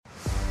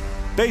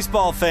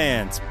Baseball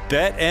fans,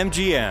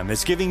 BetMGM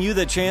is giving you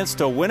the chance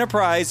to win a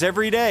prize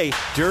every day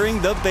during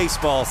the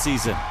baseball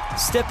season.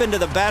 Step into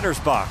the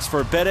batter's box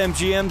for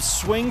BetMGM's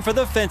Swing for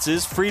the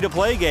Fences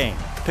free-to-play game.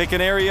 Pick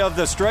an area of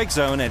the strike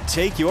zone and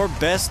take your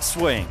best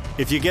swing.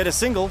 If you get a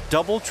single,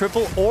 double,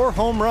 triple, or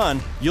home run,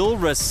 you'll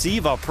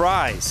receive a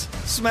prize.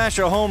 Smash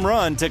a home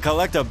run to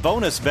collect a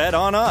bonus bet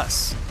on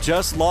us.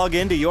 Just log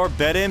into your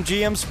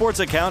BetMGM sports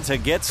account to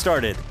get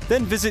started.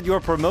 Then visit your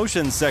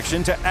promotions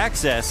section to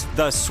access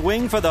the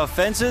Swing for the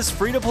Fences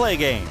free-to-play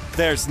game.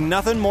 There's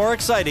nothing more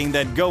exciting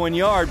than going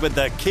yard with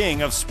the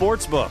king of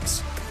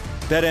sportsbooks.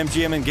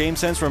 BetMGM and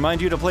GameSense remind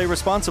you to play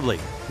responsibly.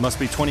 Must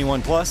be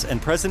 21 plus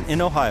and present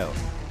in Ohio.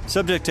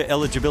 Subject to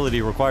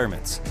eligibility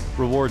requirements.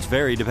 Rewards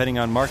vary depending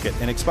on market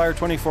and expire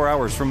 24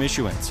 hours from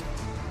issuance.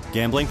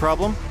 Gambling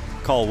problem?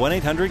 Call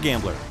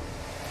 1-800-GAMBLER.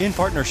 In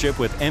partnership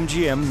with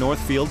MGM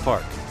Northfield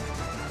Park.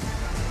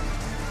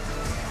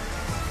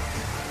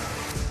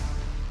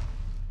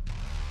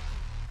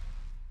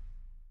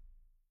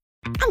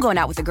 I'm going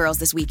out with the girls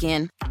this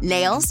weekend.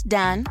 Nails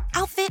done,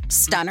 outfit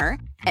stunner,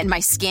 and my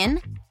skin?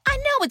 I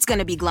know it's going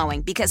to be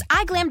glowing because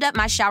I glammed up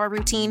my shower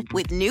routine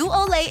with new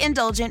Olay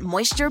Indulgent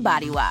Moisture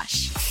Body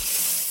Wash.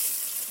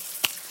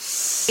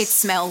 It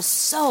smells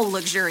so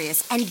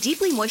luxurious and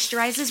deeply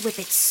moisturizes with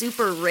its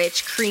super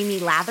rich, creamy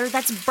lather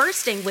that's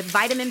bursting with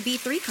vitamin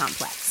B3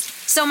 complex.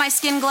 So my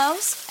skin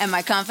glows and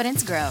my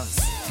confidence grows.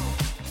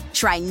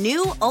 Try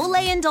new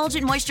Olay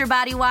Indulgent Moisture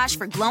Body Wash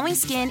for glowing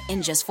skin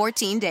in just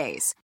 14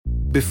 days.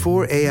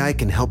 Before AI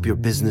can help your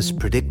business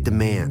predict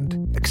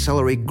demand,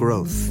 accelerate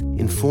growth,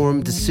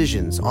 inform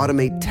decisions,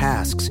 automate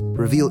tasks,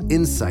 reveal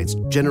insights,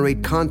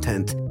 generate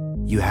content,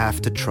 you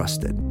have to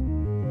trust it.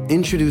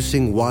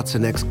 Introducing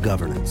watsonx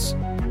Governance,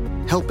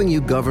 helping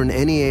you govern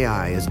any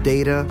AI as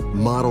data,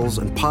 models,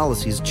 and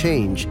policies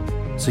change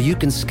so you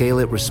can scale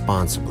it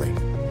responsibly.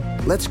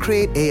 Let's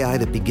create AI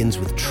that begins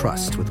with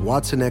trust with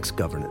watsonx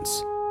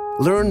Governance.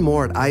 Learn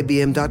more at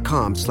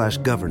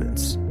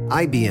ibm.com/governance.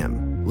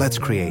 IBM, let's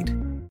create.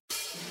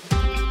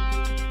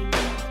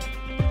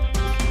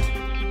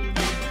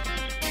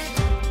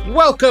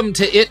 Welcome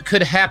to It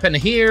Could Happen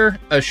Here,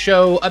 a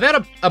show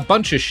about a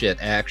bunch of shit,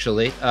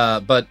 actually.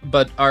 But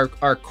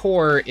our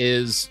core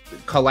is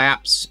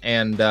collapse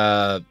and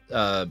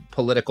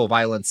political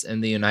violence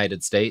in the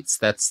United States.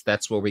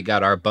 That's where we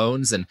got our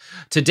bones. And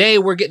today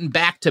we're getting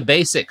back to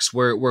basics.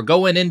 We're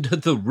going into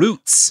the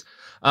roots.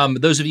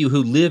 Those of you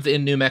who live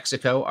in New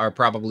Mexico are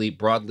probably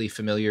broadly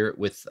familiar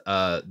with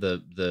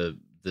the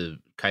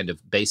kind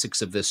of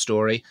basics of this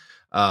story.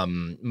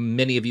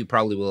 Many of you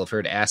probably will have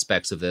heard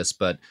aspects of this,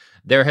 but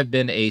there have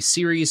been a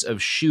series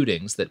of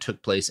shootings that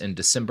took place in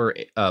December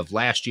of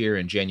last year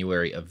and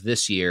January of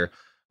this year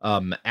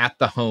at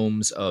the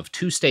homes of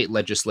 2 state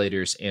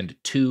legislators and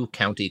 2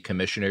 county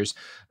commissioners.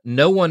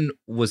 No one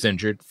was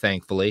injured,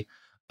 thankfully,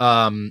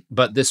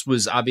 but this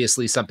was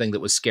obviously something that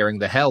was scaring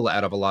the hell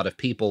out of a lot of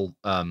people,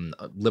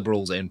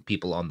 liberals and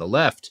people on the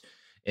left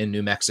in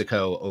New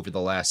Mexico over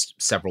the last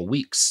several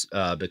weeks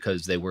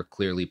because they were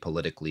clearly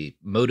politically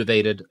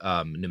motivated.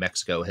 New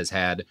Mexico has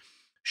had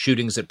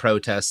shootings at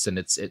protests and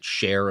its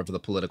share of the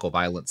political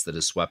violence that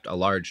has swept a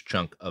large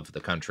chunk of the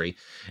country.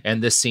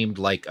 And this seemed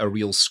like a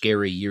real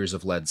scary Years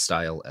of Lead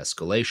style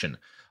escalation.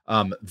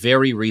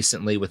 Very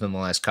recently, within the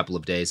last couple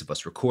of days of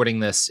us recording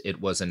this, it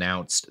was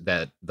announced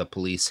that the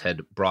police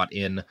had brought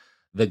in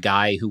the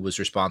guy who was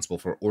responsible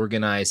for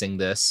organizing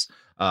this.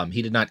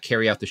 He did not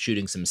carry out the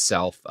shootings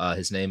himself.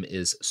 His name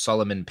is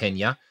Solomon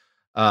Pena,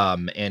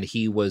 and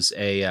he was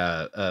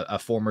a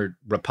former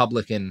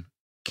Republican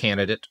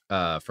candidate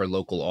for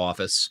local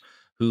office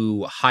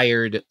who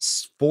hired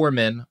 4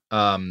 men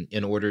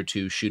in order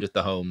to shoot at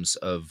the homes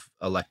of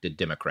elected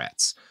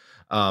Democrats.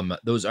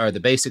 Those are the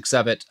basics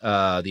of it.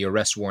 The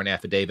arrest warrant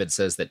affidavit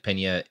says that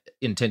Pena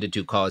intended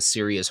to cause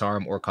serious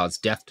harm or cause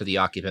death to the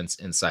occupants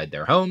inside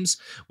their homes,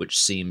 which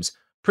seems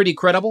pretty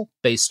credible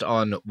based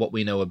on what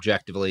we know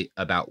objectively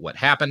about what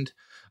happened.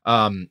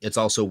 It's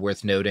also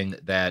worth noting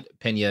that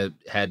Pena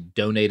had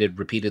donated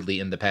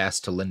repeatedly in the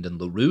past to Lyndon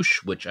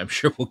LaRouche, which I'm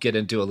sure we'll get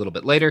into a little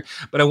bit later.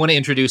 But I want to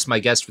introduce my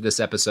guest for this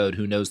episode,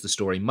 who knows the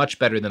story much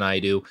better than I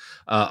do,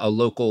 a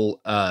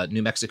local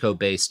New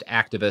Mexico-based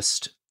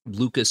activist,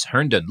 Lucas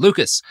Herndon.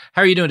 Lucas,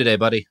 how are you doing today,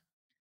 buddy?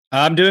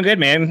 I'm doing good,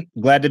 man.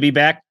 Glad to be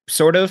back,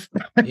 sort of.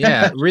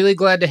 Yeah, really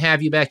glad to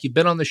have you back. You've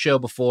been on the show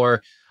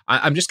before.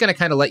 I'm just going to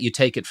kind of let you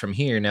take it from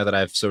here now that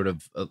I've sort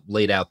of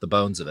laid out the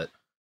bones of it.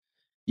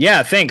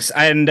 Yeah, thanks.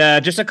 And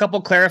just a couple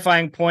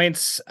clarifying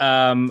points,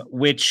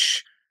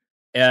 which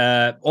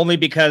only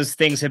because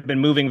things have been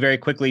moving very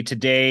quickly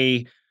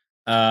today.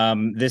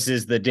 This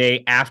is the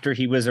day after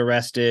he was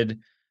arrested.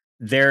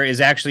 There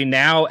is actually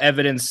now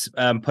evidence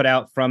put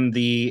out from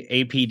the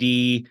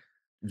APD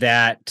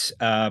that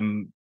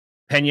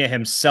Pena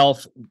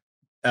himself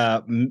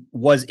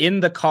was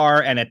in the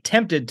car and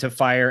attempted to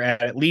fire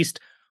at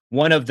least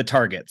one of the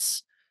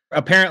targets.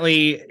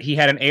 Apparently, he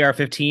had an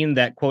AR-15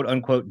 that quote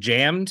unquote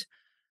jammed.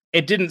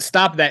 It didn't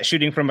stop that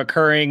shooting from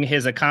occurring.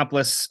 His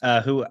accomplice,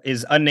 who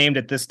is unnamed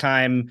at this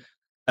time,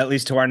 at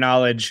least to our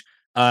knowledge,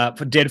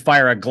 did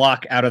fire a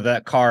Glock out of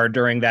the car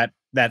during that.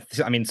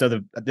 I mean,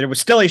 so there was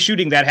still a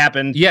shooting that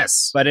happened.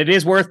 Yes, but it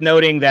is worth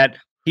noting that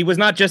he was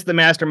not just the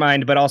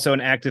mastermind, but also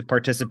an active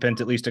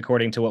participant, at least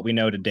according to what we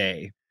know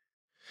today.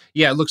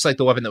 Yeah, it looks like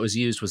the weapon that was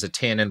used was a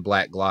tan and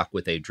black Glock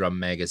with a drum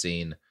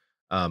magazine,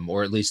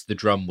 or at least the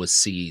drum was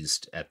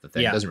seized at the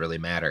thing. It doesn't really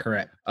matter.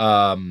 Correct.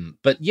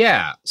 But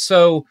yeah,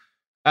 so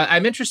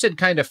I'm interested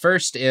kind of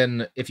first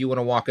in if you want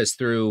to walk us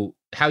through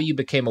how you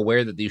became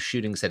aware that these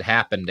shootings had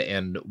happened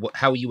and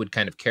how you would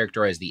kind of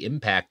characterize the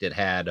impact it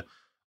had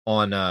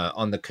on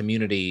the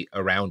community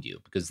around you,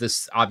 because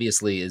this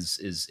obviously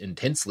is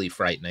intensely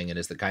frightening and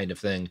is the kind of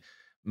thing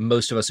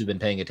most of us who've been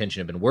paying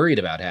attention have been worried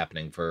about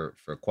happening for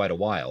quite a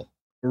while.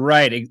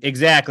 Right,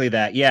 exactly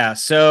that. Yeah.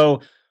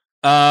 So,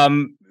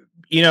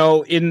 you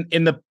know,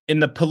 in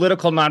the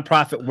political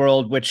nonprofit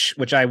world,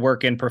 which I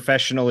work in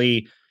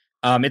professionally,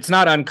 it's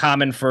not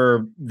uncommon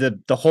for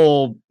the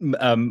whole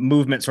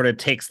movement sort of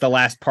takes the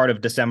last part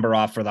of December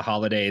off for the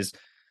holidays.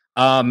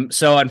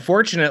 So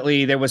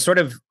unfortunately, there was sort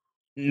of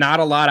not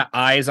a lot of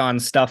eyes on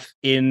stuff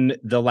in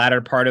the latter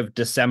part of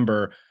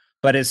December.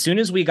 But as soon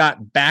as we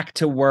got back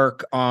to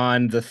work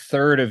on the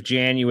 3rd of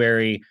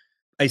January,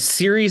 a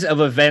series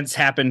of events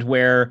happened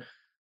where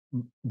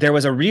there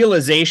was a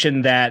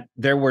realization that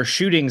there were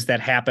shootings that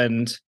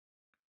happened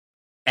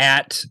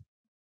at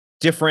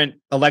different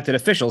elected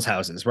officials'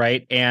 houses,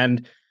 right?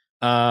 And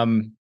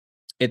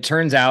it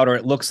turns out, or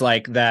it looks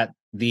like, that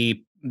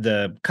the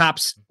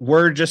cops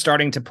were just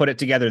starting to put it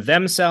together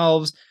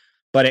themselves,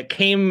 but it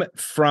came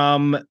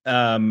from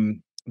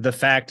the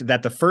fact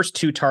that the first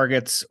 2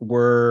 targets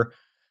were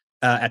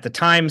at the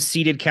time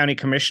seated county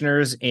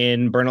commissioners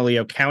in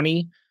Bernalillo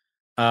County.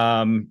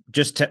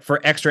 For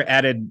extra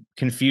added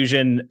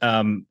confusion,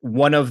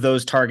 one of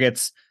those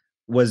targets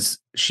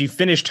she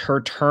finished her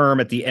term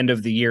at the end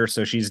of the year,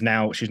 so she's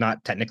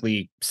not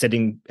technically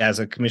sitting as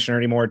a commissioner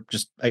anymore,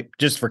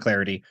 just for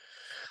clarity.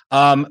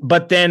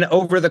 But then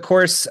over the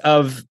course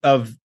of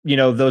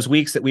those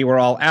weeks that we were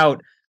all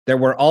out, there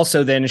were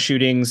also then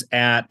shootings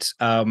at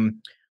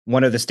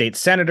one of the state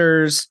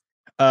senators'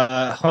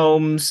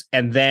 homes,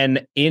 and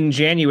then in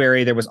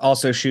January there was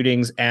also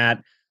shootings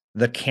at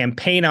the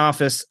campaign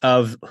office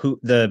of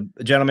the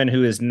gentleman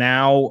who is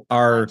now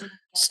our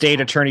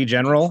state attorney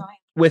general.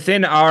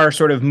 Within our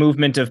sort of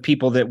movement of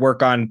people that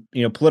work on,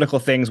 political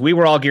things, we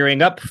were all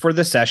gearing up for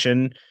the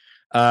session.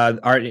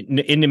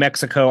 In New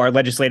Mexico, our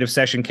legislative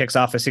session kicks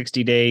off a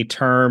 60-day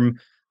term.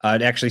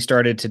 It actually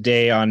started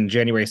today on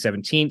January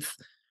 17th.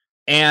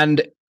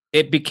 And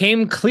it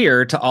became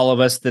clear to all of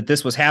us that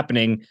this was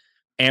happening.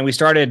 And we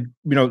started,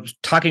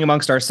 talking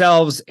amongst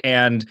ourselves,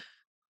 and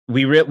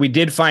we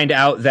did find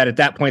out that at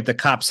that point the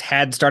cops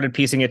had started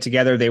piecing it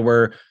together. They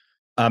were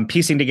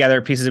piecing together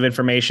pieces of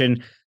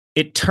information.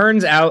 It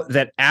turns out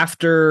that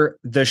after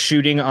the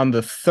shooting on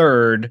the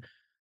 3rd,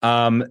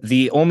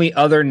 the only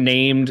other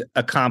named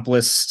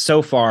accomplice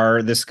so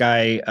far, this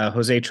guy,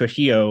 Jose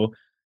Trujillo,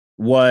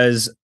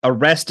 was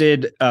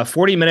arrested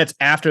 40 minutes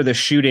after the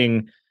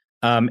shooting.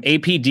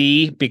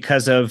 APD,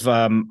 because of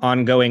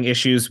ongoing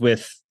issues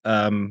with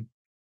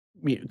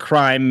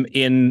crime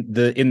in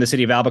the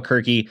city of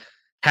Albuquerque,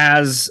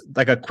 has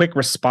like a quick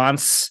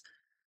response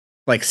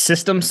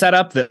system set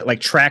up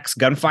that tracks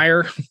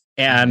gunfire.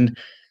 And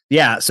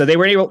yeah, so they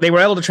were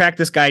able to track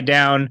this guy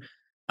down.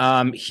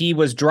 He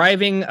was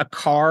driving a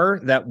car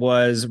that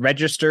was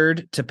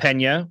registered to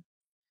Pena.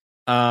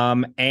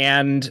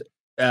 And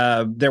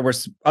there were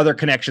other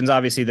connections,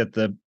 obviously, that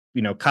the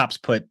cops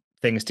put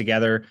things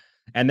together.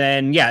 And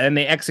then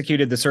they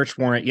executed the search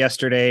warrant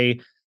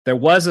yesterday. There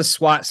was a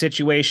SWAT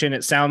situation.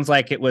 It sounds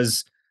like it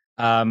was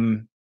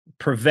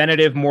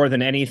preventative more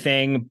than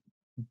anything.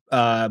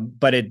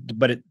 But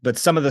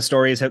some of the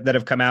stories that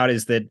have come out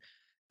is that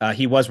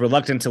he was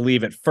reluctant to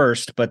leave at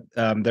first, but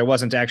there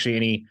wasn't actually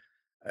any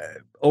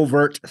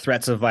overt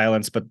threats of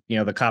violence. But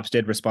the cops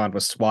did respond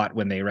with SWAT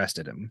when they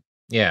arrested him.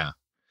 Yeah,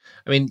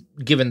 I mean,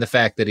 given the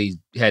fact that he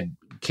had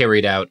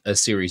carried out a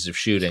series of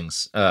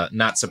shootings,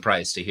 not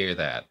surprised to hear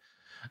that.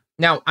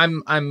 Now,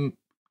 I'm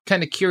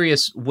kind of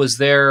curious, was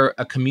there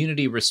a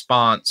community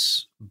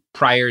response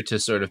prior to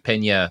sort of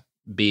Pena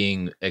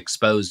being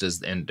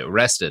exposed and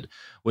arrested?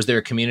 Was there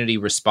a community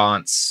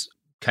response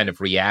kind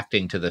of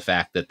reacting to the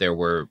fact that there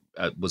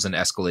was an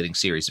escalating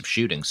series of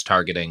shootings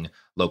targeting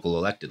local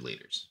elected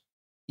leaders?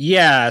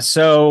 Yeah,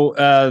 so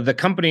the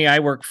company I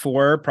work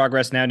for,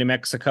 Progress Now New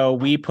Mexico,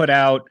 we put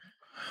out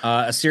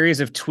a series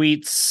of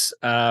tweets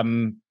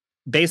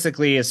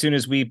basically as soon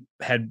as we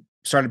had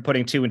started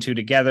putting 2 and 2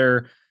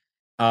 together.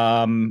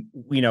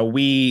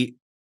 We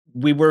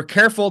were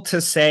careful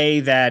to say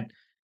that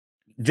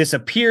this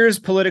appears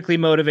politically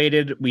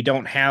motivated. We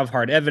don't have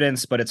hard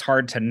evidence, but it's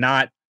hard to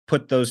not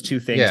put those two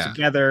things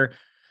together.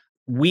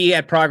 We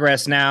at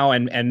Progress Now,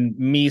 and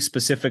me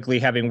specifically,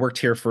 having worked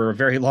here for a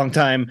very long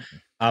time,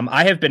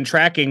 I have been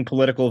tracking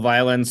political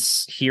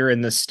violence here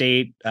in the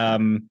state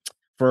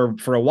for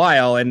a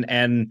while,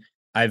 and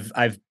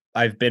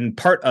I've been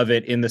part of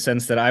it in the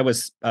sense that I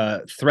was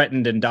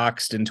threatened and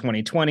doxxed in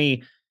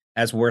 2020,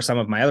 as were some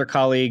of my other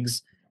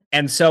colleagues.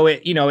 And so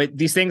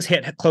these things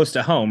hit close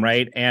to home,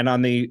 right? And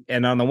on the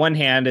one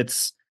hand,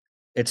 it's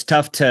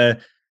tough to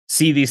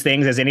see these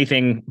things as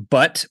anything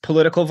but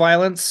political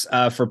violence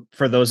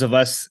for those of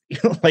us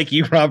like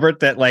you, Robert,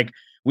 that like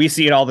we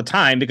see it all the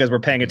time because we're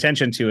paying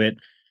attention to it.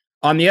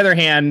 On the other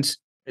hand,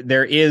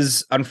 there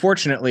is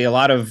unfortunately a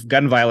lot of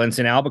gun violence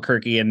in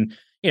Albuquerque, and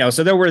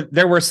so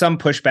there were some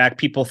pushback.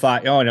 People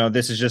thought, oh no,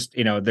 this is just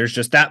there's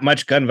just that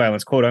much gun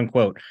violence, quote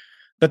unquote.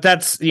 But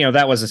that's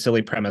that was a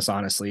silly premise,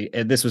 honestly.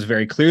 This was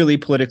very clearly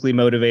politically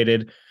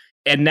motivated.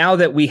 And now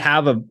that we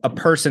have a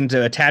person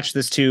to attach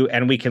this to,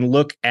 and we can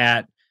look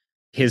at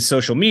his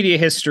social media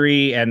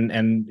history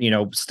and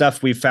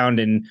stuff we've found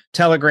in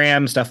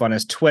Telegram, stuff on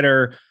his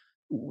Twitter,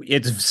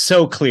 it's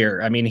so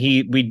clear. I mean,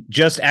 we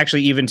just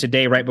actually, even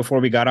today, right before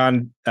we got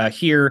on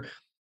here,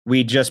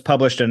 we just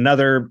published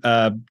another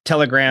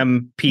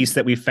Telegram piece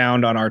that we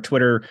found on our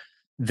Twitter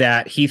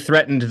that he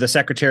threatened the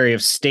Secretary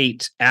of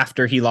State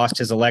after he lost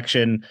his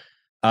election,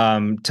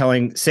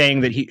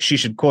 saying that she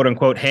should, quote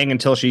unquote, hang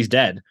until she's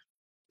dead.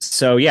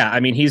 So, yeah,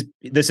 I mean,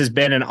 this has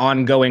been an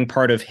ongoing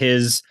part of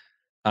his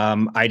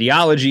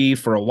ideology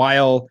for a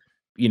while.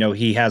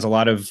 He has a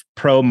lot of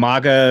pro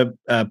MAGA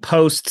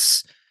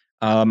posts,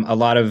 a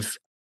lot of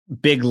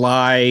big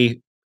lie,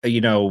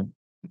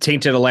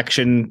 tainted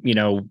election,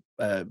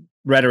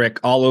 rhetoric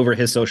all over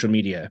his social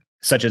media,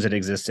 such as it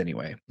exists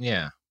anyway.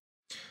 Yeah.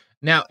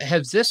 Now,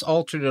 has this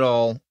altered at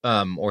all,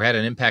 or had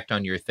an impact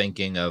on your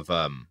thinking of,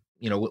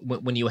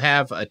 when you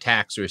have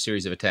attacks or a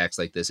series of attacks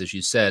like this, as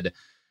you said,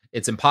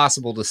 it's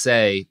impossible to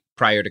say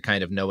prior to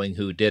kind of knowing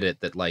who did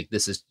it that like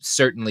this is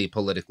certainly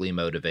politically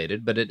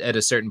motivated, but at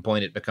a certain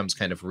point it becomes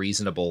kind of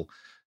reasonable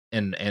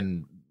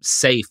and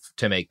safe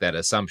to make that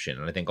assumption.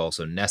 And I think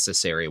also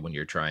necessary when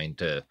you're trying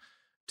to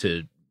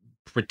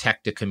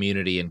protect a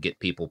community and get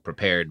people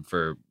prepared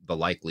for the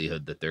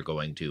likelihood that they're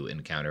going to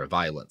encounter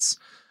violence.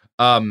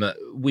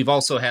 We've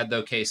also had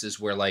though cases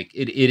where like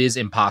it is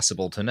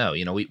impossible to know.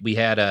 We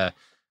had a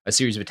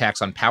series of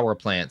attacks on power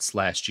plants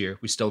last year.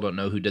 We still don't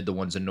know who did the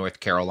ones in North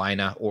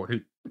Carolina or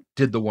who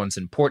did the ones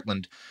in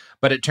Portland,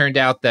 but it turned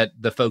out that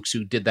the folks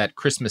who did that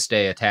Christmas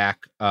Day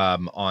attack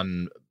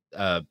on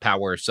a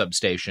power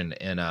substation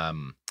in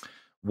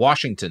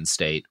Washington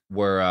State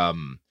were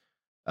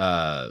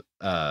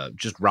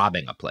just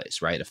robbing a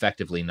place, right?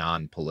 Effectively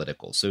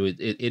non-political. So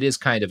it is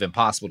kind of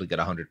impossible to get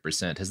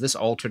 100%. Has this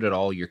altered at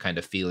all your kind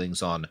of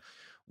feelings on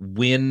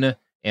when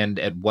and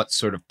at what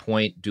sort of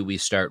point do we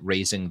start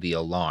raising the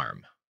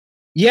alarm?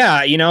 Yeah,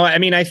 I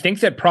mean, I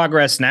think that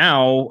Progress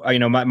Now,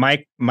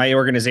 my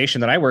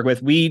organization that I work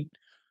with,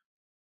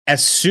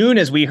 as soon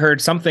as we heard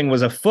something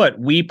was afoot,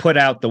 we put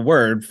out the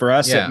word. For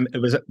us,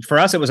 it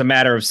was a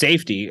matter of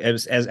safety.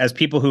 As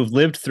people who've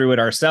lived through it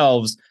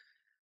ourselves,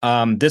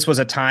 this was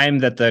a time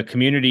that the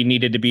community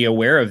needed to be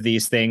aware of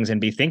these things and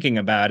be thinking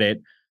about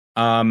it.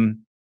 And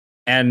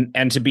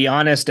to be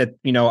honest,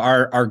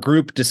 our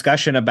group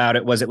discussion about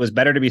it was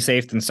better to be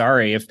safe than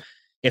sorry.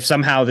 If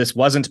somehow this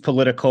wasn't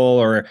political,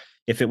 or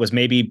if it was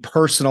maybe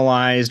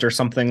personalized or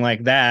something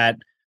like that,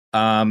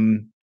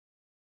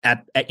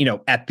 at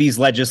these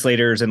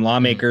legislators and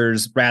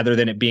lawmakers, rather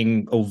than it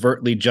being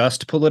overtly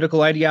just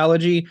political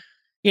ideology,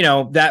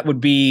 that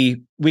would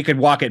be, we could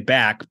walk it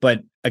back.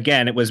 But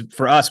again, it was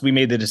for us, we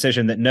made the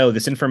decision that no,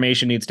 this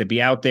information needs to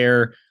be out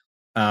there.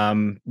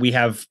 We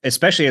have,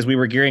 especially as we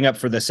were gearing up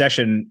for the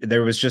session,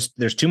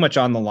 there's too much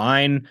on the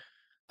line.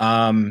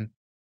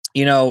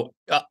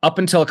 Up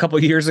until a couple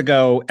of years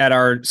ago at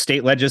our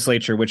state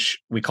legislature, which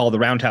we call the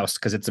Roundhouse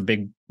because it's a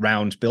big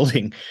round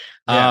building,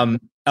 up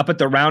at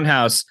the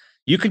Roundhouse,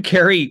 you could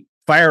carry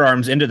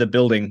firearms into the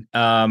building.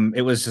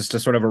 It was just a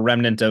sort of a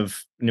remnant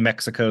of New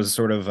Mexico's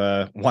sort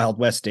of Wild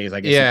West days, I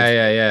guess.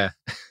 Yeah.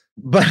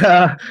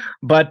 But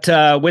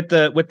with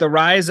the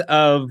rise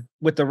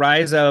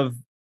of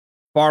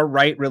far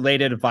right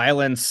related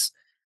violence,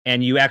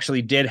 and you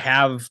actually did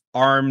have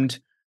armed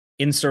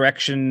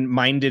insurrection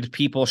minded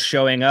people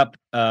showing up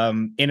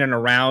in and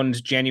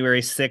around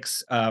January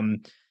 6th.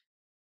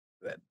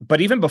 But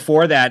even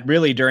before that,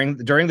 really during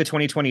the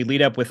 2020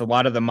 lead up with a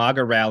lot of the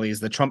MAGA rallies,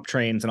 the Trump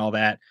trains and all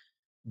that,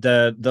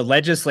 the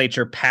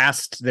legislature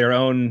passed their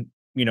own,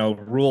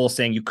 rule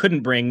saying you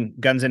couldn't bring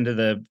guns into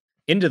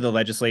the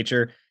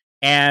legislature.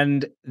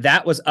 And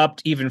that was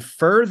upped even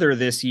further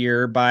this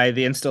year by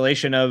the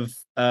installation of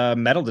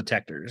metal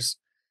detectors.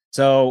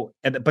 So,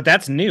 but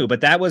that's new,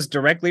 but that was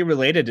directly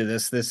related to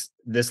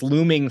this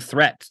looming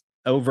threat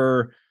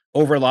over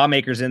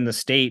lawmakers in the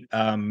state.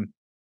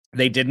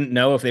 They didn't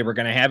know if they were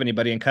going to have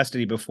anybody in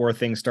custody before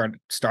things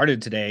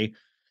started today.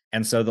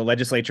 And so the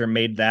legislature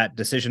made that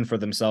decision for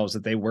themselves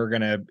that they were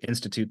going to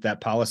institute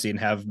that policy and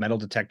have metal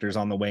detectors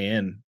on the way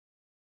in.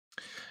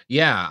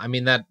 Yeah, I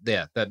mean that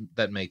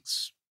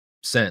makes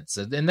sense.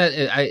 And that,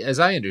 as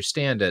I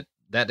understand it,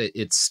 that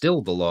it's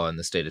still the law in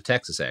the state of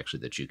Texas, actually,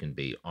 that you can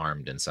be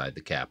armed inside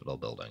the Capitol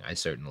building. I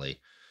certainly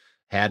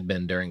had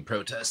been during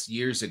protests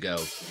years ago.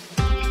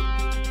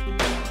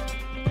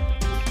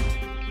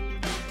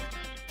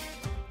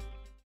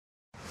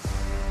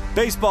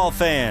 Baseball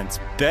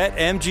fans,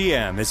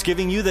 BetMGM is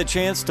giving you the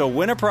chance to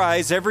win a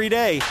prize every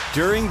day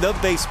during the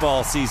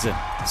baseball season.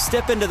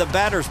 Step into the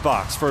batter's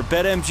box for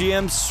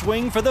BetMGM's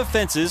Swing for the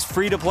Fences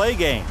free-to-play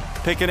game.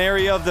 Pick an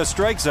area of the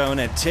strike zone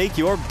and take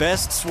your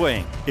best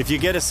swing. If you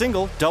get a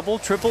single, double,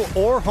 triple,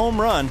 or home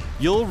run,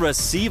 you'll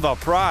receive a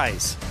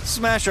prize.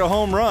 Smash a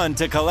home run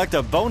to collect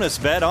a bonus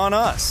bet on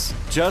us.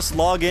 Just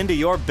log into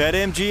your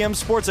BetMGM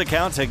sports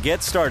account to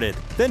get started.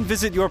 Then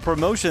visit your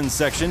promotions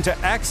section to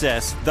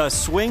access the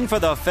Swing for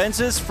the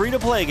Fences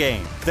free-to-play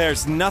game.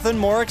 There's nothing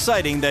more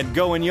exciting than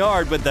going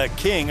yard with the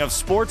king of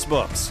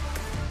sportsbooks.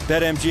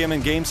 BetMGM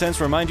and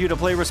GameSense remind you to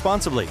play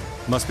responsibly.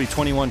 Must be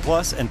 21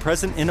 plus and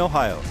present in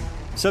Ohio.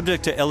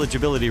 Subject to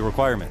eligibility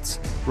requirements.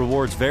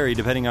 Rewards vary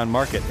depending on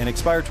market and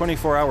expire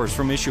 24 hours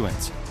from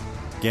issuance.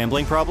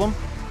 Gambling problem?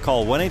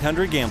 Call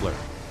 1-800-GAMBLER.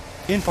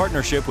 In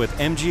partnership with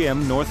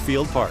MGM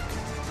Northfield Park.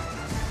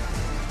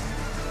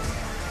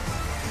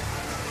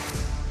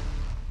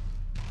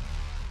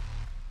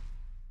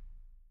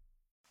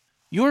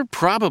 You're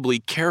probably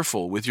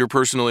careful with your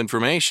personal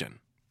information,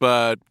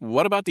 but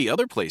what about the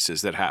other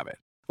places that have it?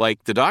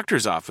 Like the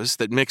doctor's office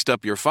that mixed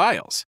up your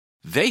files.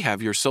 They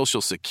have your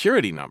social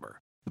security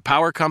number. The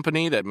power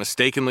company that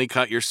mistakenly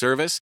cut your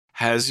service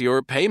has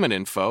your payment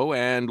info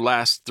and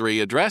last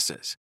 3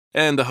 addresses.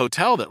 And the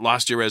hotel that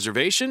lost your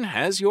reservation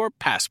has your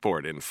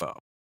passport info.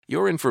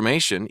 Your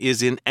information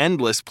is in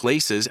endless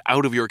places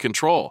out of your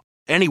control.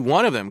 Any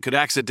one of them could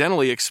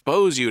accidentally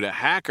expose you to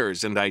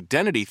hackers and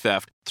identity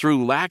theft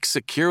through lax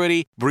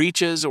security,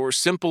 breaches, or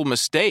simple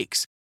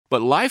mistakes.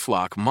 But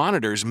LifeLock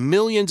monitors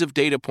millions of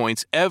data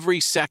points every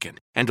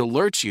second and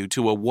alerts you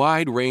to a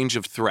wide range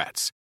of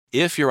threats.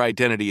 If your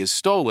identity is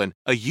stolen,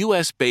 a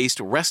U.S.-based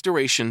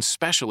restoration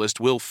specialist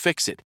will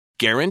fix it,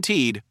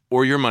 guaranteed,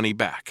 or your money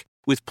back,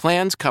 with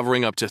plans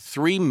covering up to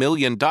 $3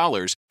 million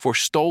for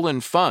stolen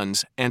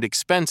funds and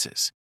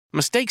expenses.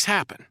 Mistakes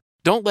happen.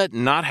 Don't let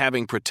not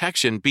having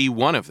protection be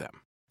one of them.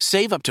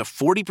 Save up to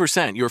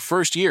 40% your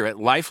first year at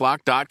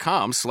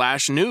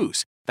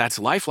LifeLock.com/news. That's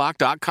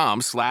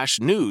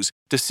LifeLock.com/news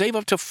to save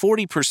up to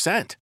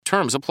 40%.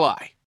 Terms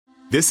apply.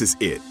 This is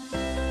it.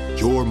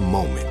 Your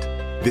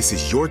moment. This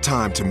is your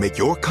time to make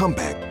your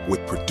comeback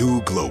with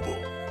Purdue Global.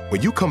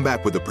 When you come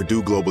back with a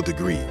Purdue Global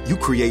degree, you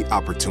create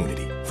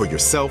opportunity for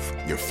yourself,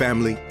 your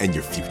family, and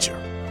your future.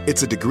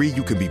 It's a degree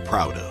you can be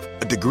proud of,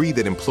 a degree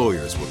that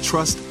employers will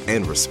trust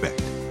and respect.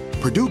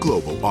 Purdue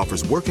Global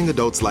offers working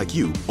adults like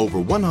you over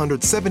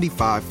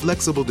 175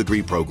 flexible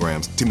degree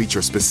programs to meet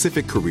your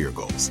specific career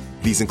goals.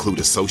 These include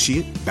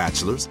associate,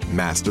 bachelor's,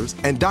 master's,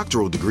 and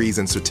doctoral degrees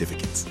and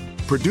certificates.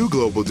 Purdue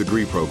Global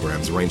degree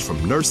programs range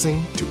from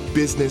nursing to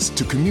business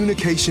to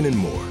communication and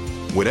more.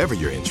 Whatever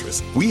your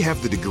interest, we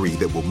have the degree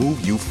that will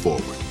move you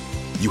forward.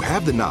 You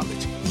have the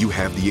knowledge, you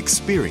have the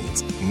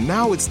experience.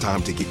 Now it's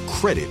time to get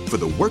credit for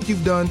the work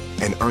you've done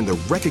and earn the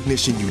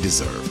recognition you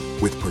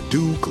deserve with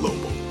Purdue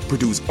Global,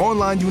 Purdue's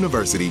online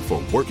university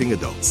for working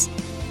adults.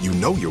 You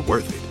know you're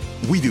worth it.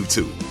 We do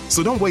too.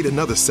 So don't wait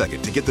another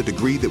second to get the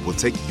degree that will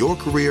take your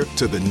career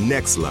to the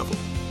next level.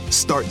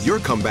 Start your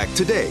comeback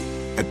today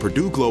at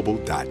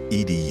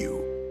purdueglobal.edu.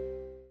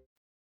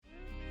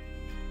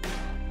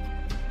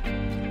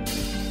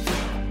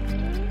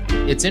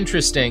 It's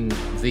interesting,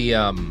 the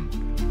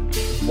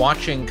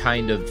watching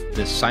kind of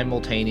the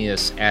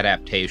simultaneous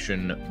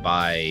adaptation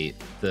by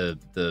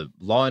the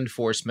law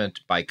enforcement,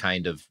 by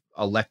kind of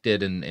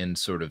elected and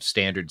sort of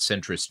standard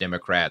centrist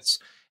Democrats,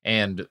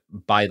 and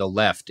by the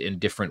left in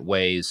different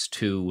ways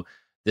to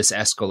this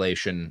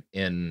escalation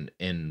in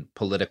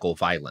political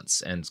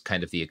violence and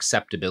kind of the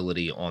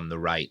acceptability on the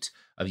right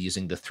of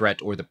using the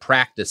threat or the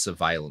practice of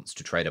violence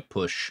to try to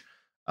push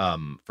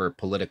for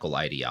political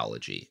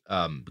ideology,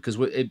 because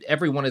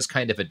everyone is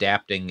kind of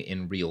adapting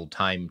in real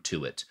time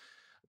to it.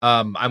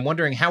 I'm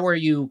wondering, how are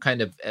you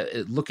kind of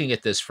looking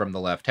at this from the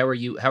left? How are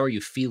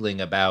you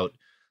feeling about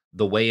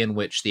the way in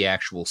which the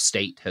actual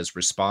state has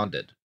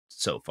responded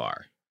so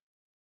far?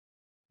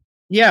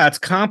 Yeah, it's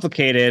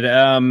complicated.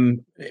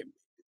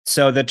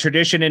 So the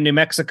tradition in New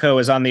Mexico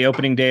is on the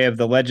opening day of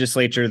the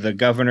legislature, the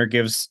governor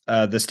gives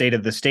the State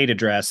of the State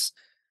address.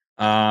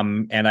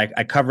 And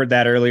I covered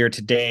that earlier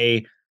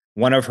today.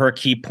 One of her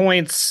key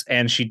points,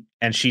 and she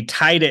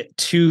tied it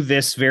to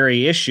this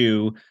very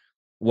issue,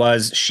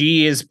 was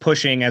she is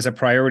pushing as a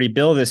priority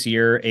bill this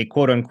year a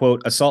quote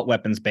unquote assault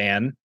weapons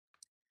ban.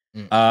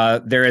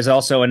 There is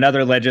also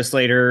another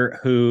legislator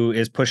who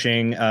is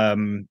pushing a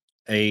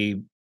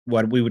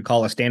what we would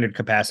call a standard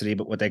capacity,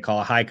 but what they call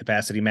a high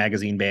capacity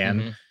magazine ban.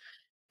 Mm-hmm.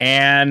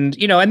 And,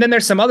 and then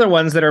there's some other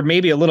ones that are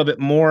maybe a little bit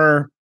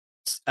more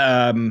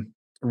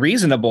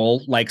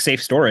reasonable, like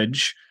safe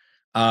storage,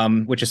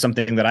 which is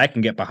something that I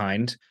can get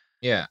behind.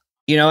 Yeah.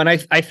 And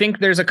I think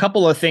there's a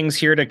couple of things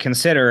here to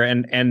consider,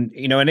 and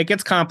it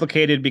gets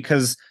complicated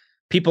because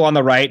people on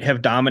the right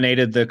have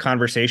dominated the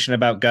conversation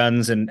about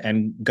guns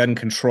and gun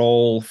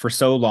control for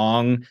so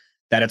long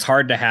that it's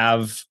hard to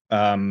have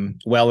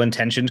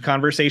well-intentioned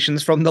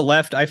conversations from the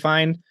left, I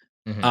find.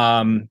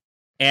 Mm-hmm.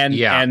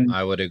 And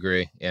I would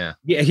agree. Yeah.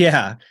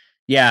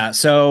 Yeah.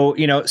 So,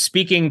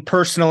 speaking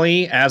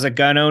personally as a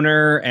gun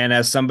owner and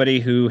as somebody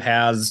who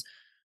has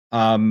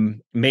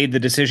made the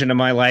decision in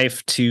my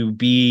life to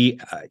be,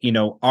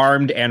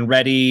 armed and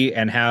ready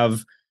and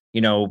have,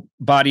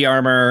 body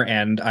armor.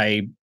 And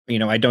I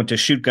don't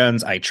just shoot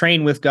guns. I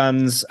train with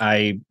guns.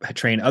 I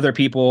train other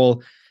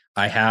people.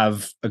 I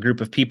have a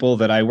group of people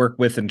that I work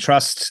with and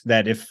trust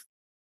that if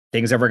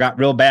things ever got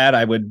real bad,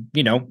 I would,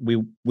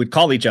 we would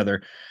call each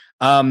other.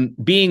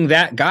 Being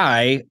that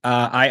guy,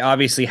 I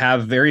obviously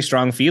have very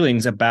strong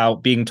feelings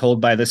about being told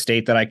by the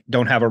state that I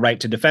don't have a right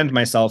to defend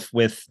myself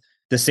with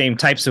the same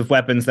types of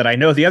weapons that I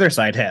know the other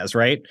side has,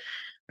 right?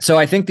 So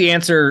I think the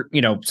answer,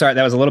 sorry,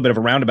 that was a little bit of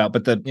a roundabout,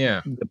 but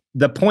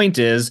the point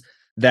is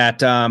that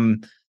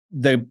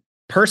the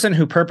person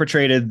who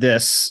perpetrated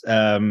this,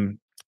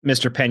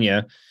 Mr.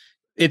 Pena,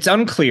 it's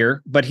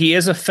unclear, but he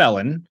is a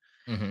felon.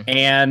 Mm-hmm.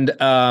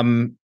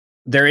 And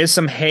there is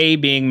some hay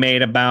being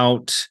made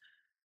about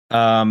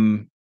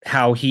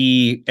how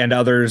he and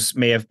others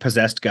may have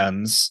possessed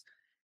guns.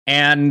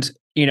 And,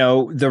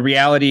 the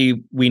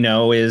reality we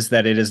know is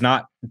that it is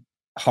not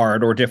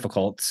hard or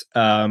difficult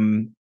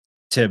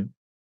to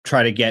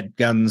try to get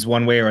guns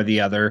one way or the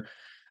other.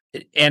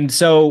 And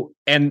so,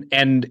 and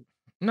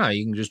no,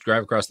 you can just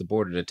drive across the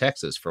border to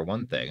Texas for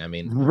one thing. I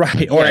mean,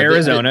 right. Or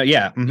Arizona.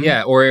 Mm-hmm.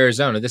 Yeah. Or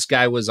Arizona. This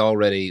guy was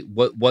already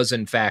was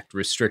in fact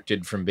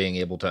restricted from being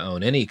able to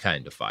own any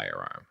kind of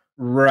firearm.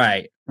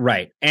 Right.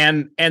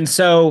 And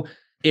so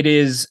it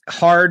is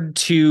hard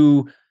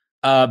to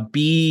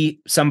be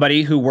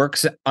somebody who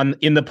works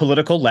in the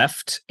political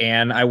left,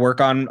 and I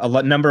work on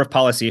a number of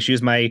policy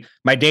issues. My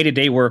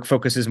day-to-day work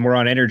focuses more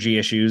on energy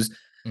issues.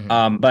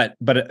 Mm-hmm. But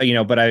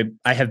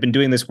I have been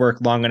doing this work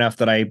long enough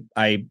that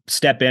I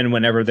step in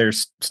whenever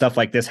there's stuff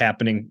like this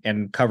happening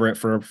and cover it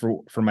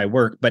for my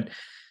work. But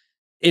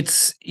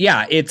it's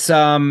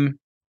going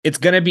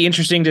to be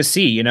interesting to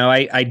see.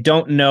 I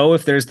don't know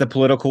if there's the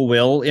political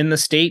will in the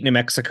state. New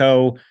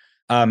Mexico,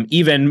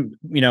 even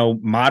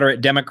moderate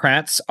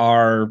Democrats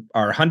are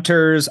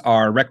hunters,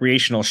 are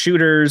recreational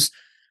shooters,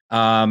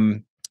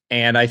 and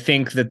I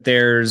think that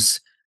there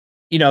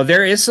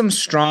is some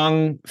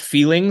strong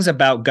feelings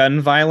about gun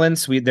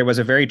violence. There was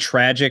a very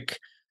tragic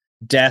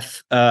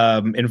death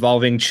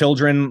involving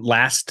children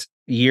last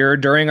year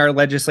during our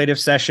legislative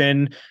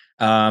session,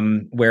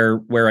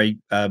 where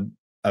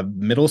a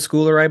middle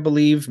schooler, I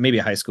believe, maybe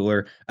a high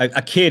schooler,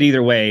 a kid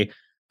either way,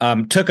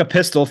 took a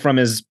pistol from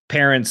his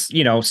parents',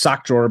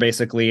 sock drawer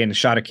basically and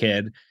shot a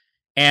kid.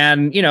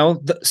 And,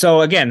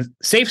 so again,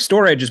 safe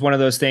storage is one of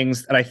those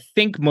things that I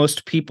think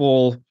most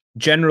people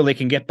generally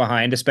can get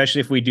behind,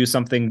 especially if we do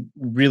something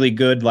really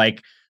good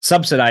like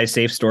subsidize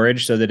safe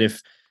storage, so that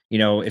if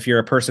you're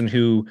a person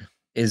who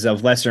is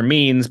of lesser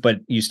means but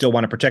you still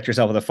want to protect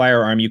yourself with a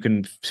firearm, you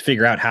can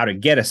figure out how to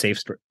get a safe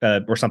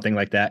or something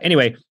like that.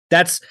 Anyway,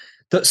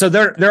 so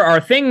there are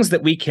things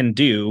that we can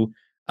do.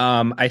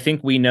 I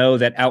think we know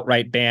that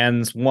outright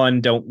bans,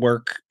 one, don't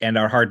work and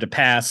are hard to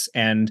pass,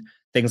 and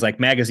things like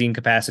magazine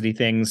capacity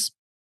things,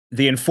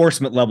 the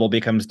enforcement level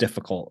becomes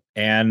difficult.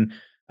 And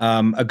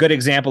a good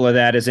example of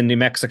that is in New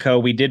Mexico.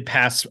 We did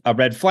pass a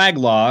red flag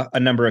law a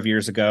number of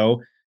years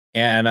ago.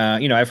 And, I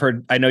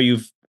know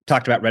you've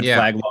talked about red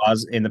flag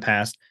laws in the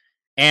past.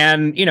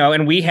 And,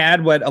 and we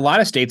had what a lot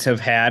of states have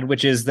had,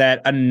 which is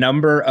that a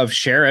number of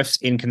sheriffs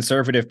in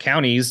conservative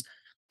counties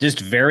just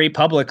very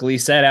publicly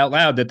said out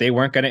loud that they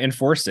weren't going to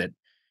enforce it.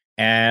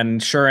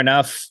 And sure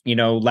enough,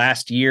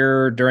 last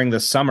year during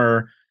the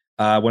summer,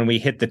 when we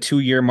hit the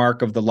 2-year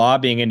mark of the law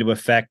being into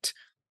effect,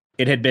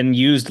 it had been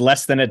used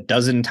less than a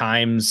dozen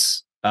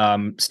times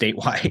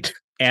statewide.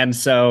 And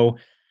so,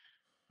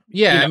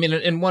 I mean,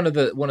 and one of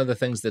the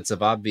things that's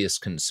of obvious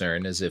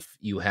concern is if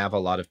you have a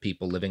lot of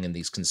people living in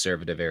these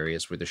conservative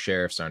areas where the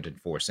sheriffs aren't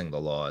enforcing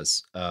the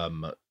laws,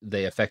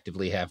 they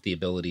effectively have the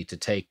ability to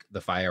take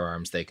the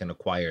firearms they can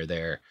acquire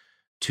there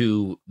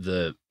to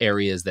the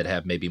areas that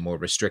have maybe more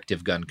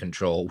restrictive gun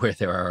control, where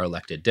there are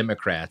elected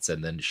Democrats,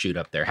 and then shoot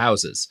up their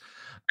houses.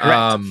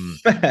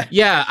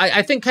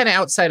 I think kind of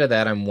outside of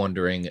that, I'm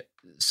wondering.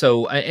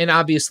 So, and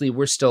obviously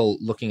we're still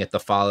looking at the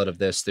fallout of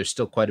this. There's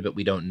still quite a bit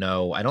we don't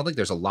know. I don't think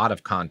there's a lot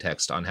of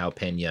context on how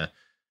Pena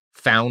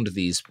found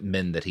these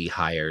men that he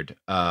hired.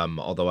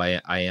 Although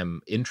I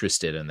am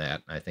interested in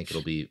that. I think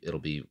it'll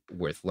be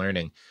worth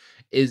learning.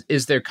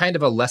 Is there kind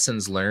of a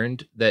lessons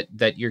learned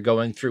that you're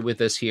going through with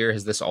this here?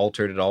 Has this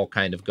altered at all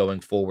kind of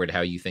going forward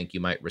how you think you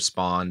might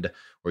respond,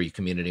 or your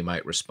community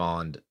might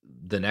respond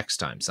the next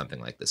time something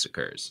like this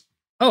occurs?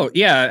 Oh,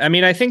 yeah. I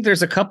mean, I think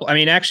there's a couple. I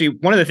mean, actually,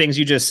 one of the things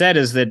you just said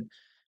is that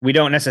we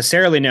don't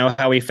necessarily know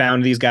how we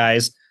found these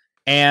guys.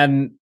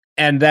 And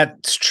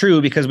that's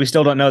true because we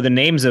still don't know the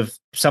names of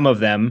some of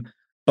them.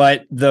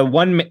 But the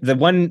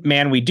one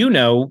man we do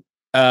know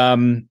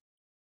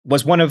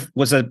was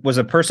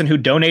a person who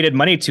donated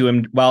money to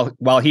him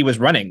while he was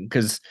running.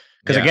 Because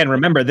again,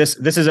 remember, this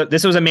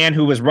was a man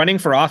who was running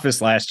for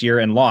office last year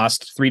and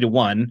lost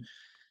 3-1.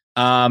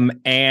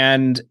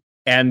 And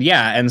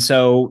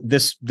so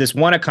this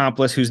one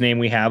accomplice whose name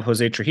we have,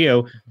 Jose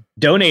Trujillo,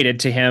 donated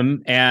to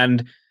him,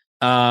 and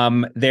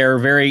They're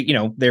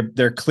very,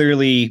 they're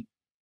clearly,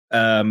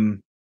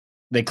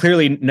 they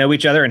clearly know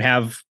each other and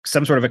have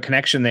some sort of a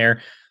connection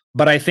there.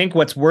 But I think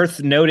what's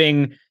worth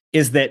noting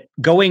is that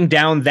going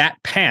down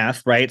that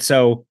path, right?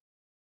 So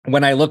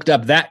when I looked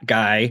up that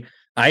guy,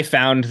 I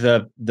found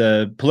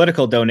the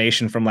political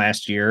donation from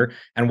last year.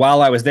 And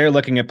while I was there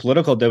looking at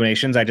political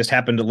donations, I just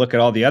happened to look at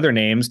all the other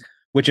names,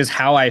 which is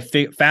how I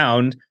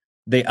found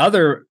the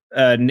other,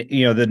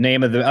 the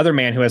name of the other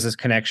man who has this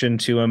connection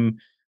to him,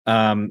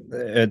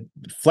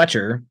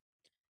 Fletcher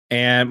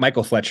and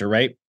Michael Fletcher,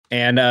 right?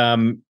 And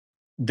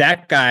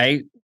that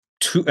guy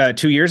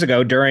 2 years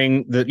ago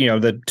during the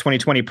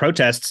 2020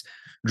 protests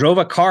drove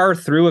a car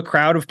through a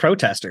crowd of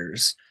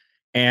protesters,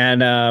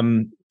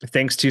 and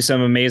thanks to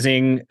some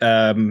amazing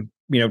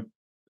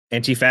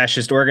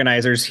anti-fascist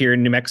organizers here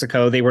in New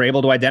Mexico, they were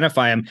able to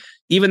identify him,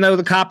 even though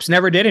the cops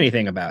never did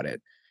anything about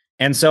it.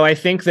 And so I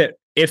think that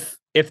if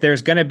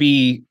there's going to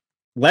be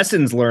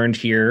lessons learned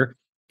here,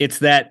 it's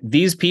that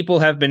these people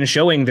have been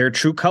showing their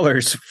true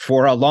colors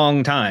for a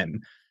long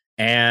time.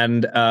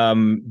 And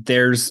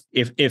there's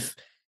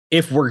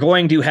if we're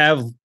going to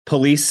have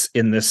police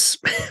in this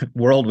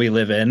world we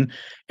live in,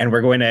 and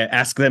we're going to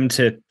ask them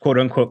to quote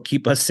unquote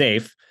keep us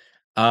safe,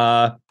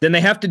 then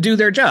they have to do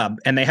their job,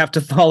 and they have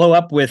to follow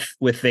up with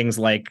things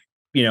like,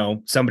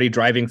 somebody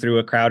driving through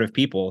a crowd of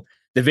people.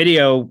 The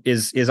video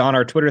is on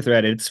our Twitter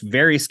thread. It's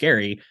very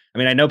scary. I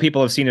mean, I know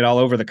people have seen it all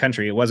over the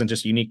country. It wasn't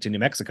just unique to New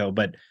Mexico,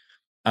 but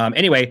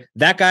anyway,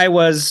 that guy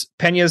was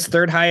Peña's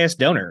third highest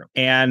donor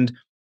and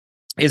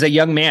is a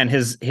young man.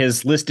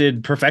 His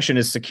listed profession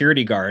is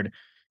security guard.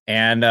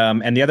 And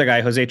the other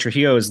guy, Jose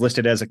Trujillo, is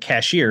listed as a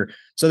cashier.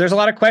 So there's a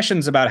lot of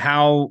questions about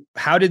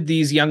how did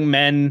these young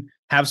men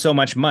have so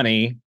much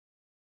money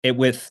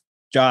with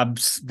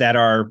jobs that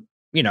are,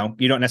 you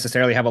don't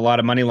necessarily have a lot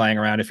of money lying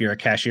around if you're a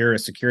cashier or a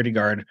security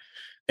guard,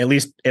 at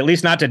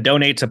least not to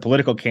donate to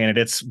political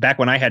candidates. Back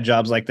when I had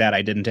jobs like that,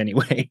 I didn't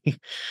anyway.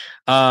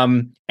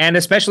 And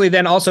especially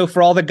then also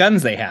for all the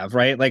guns they have,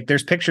 right? Like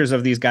there's pictures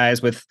of these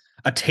guys with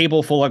a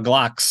table full of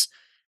Glocks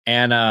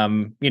and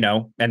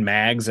and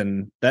mags,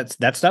 and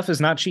that stuff is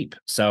not cheap.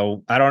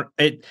 So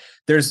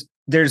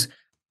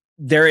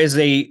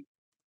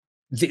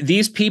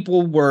these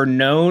people were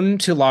known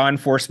to law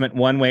enforcement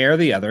one way or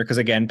the other, because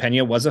again,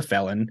 Peña was a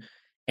felon.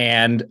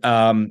 And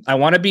I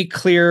want to be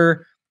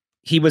clear,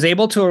 he was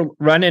able to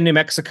run in New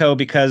Mexico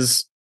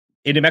because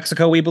in New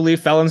Mexico, we believe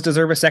felons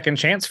deserve a second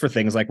chance for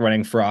things like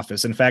running for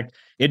office. In fact,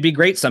 it'd be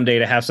great someday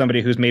to have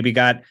somebody who's maybe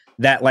got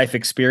that life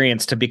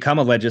experience to become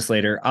a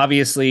legislator.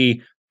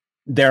 Obviously,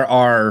 there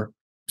are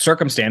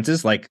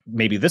circumstances like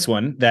maybe this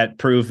one that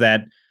prove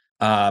that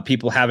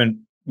people haven't,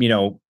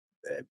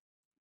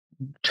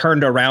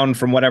 turned around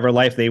from whatever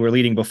life they were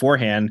leading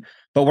beforehand.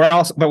 But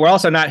we're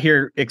also not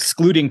here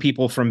excluding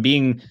people from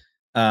being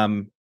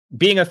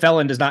a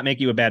felon does not make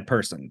you a bad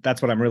person.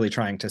 That's what I'm really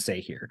trying to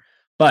say here.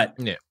 But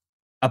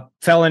a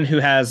felon who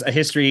has a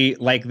history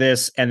like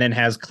this and then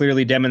has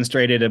clearly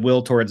demonstrated a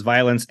will towards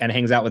violence and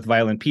hangs out with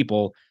violent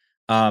people,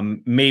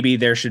 maybe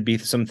there should be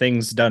some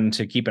things done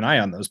to keep an eye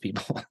on those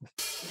people.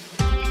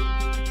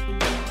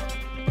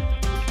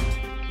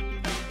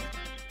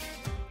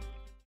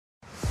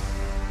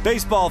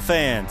 Baseball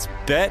fans,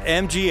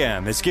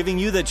 BetMGM is giving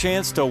you the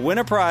chance to win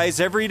a prize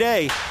every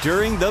day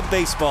during the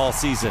baseball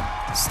season.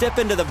 Step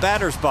into the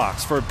batter's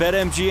box for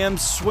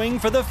BetMGM's Swing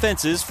for the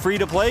Fences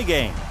free-to-play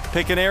game.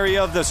 Pick an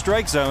area of the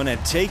strike zone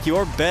and take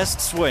your best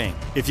swing.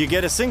 If you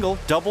get a single,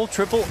 double,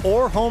 triple,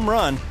 or home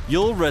run,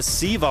 you'll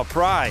receive a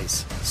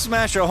prize.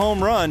 Smash a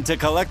home run to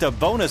collect a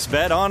bonus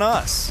bet on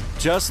us.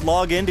 Just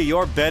log into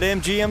your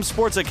BetMGM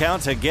sports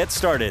account to get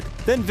started.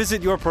 Then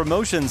visit your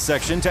promotions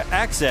section to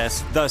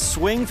access the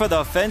Swing for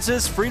the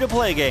Fences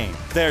free-to-play game.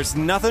 There's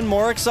nothing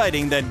more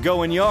exciting than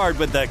going yard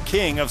with the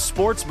king of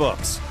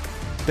sportsbooks.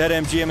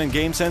 BetMGM and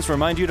GameSense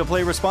remind you to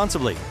play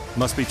responsibly.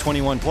 Must be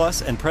 21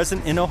 plus and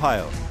present in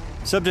Ohio.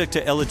 Subject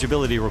to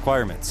eligibility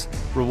requirements.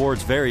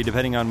 Rewards vary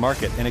depending on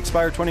market and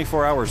expire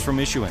 24 hours from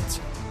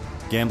issuance.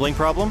 Gambling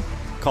problem?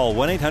 Call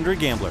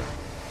 1-800-GAMBLER.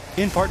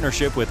 In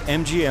partnership with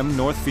MGM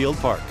Northfield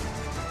Park.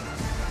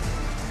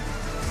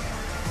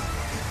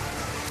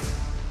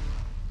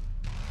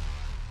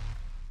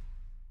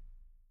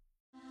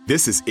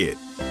 This is it.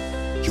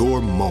 Your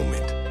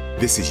moment.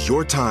 This is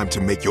your time to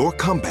make your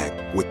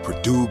comeback with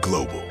Purdue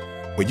Global.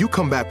 When you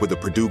come back with a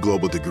Purdue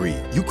Global degree,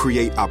 you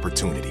create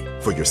opportunity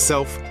for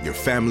yourself, your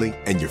family,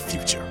 and your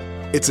future.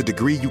 It's a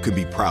degree you can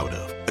be proud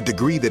of, a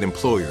degree that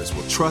employers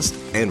will trust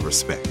and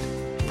respect.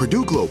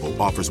 Purdue Global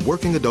offers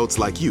working adults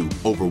like you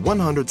over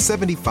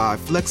 175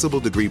 flexible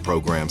degree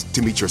programs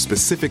to meet your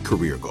specific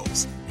career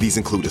goals. These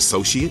include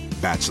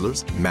associate,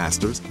 bachelor's,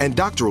 master's, and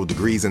doctoral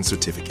degrees and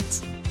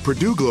certificates.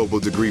 Purdue Global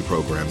degree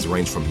programs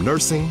range from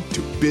nursing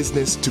to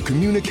business to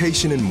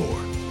communication and more.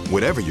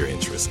 Whatever your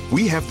interest,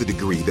 we have the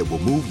degree that will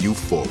move you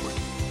forward.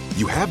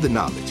 You have the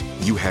knowledge,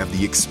 you have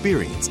the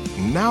experience.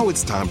 Now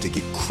it's time to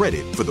get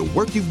credit for the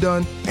work you've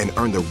done and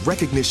earn the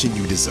recognition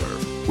you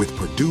deserve with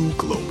Purdue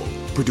Global,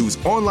 Purdue's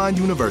online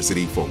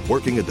university for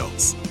working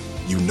adults.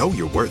 You know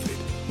you're worth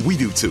it. We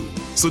do too.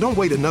 So don't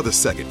wait another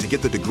second to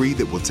get the degree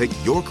that will take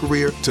your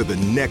career to the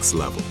next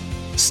level.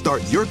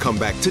 Start your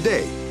comeback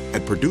today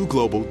at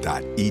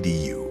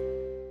PurdueGlobal.edu.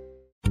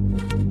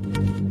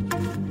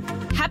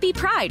 Happy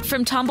Pride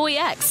from Tomboy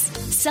X,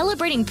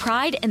 celebrating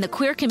pride and the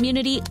queer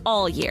community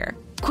all year.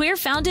 Queer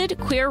founded,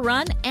 queer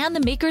run, and the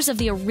makers of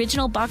the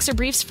original boxer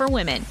briefs for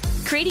women,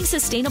 creating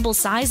sustainable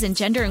size and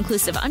gender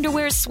inclusive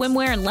underwear,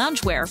 swimwear, and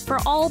loungewear for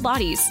all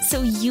bodies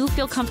so you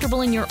feel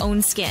comfortable in your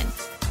own skin.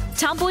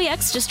 Tomboy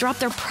X just dropped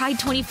their Pride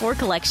 24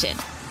 collection.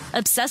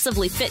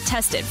 Obsessively fit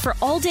tested for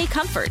all day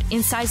comfort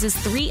in sizes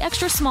 3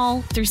 extra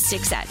small through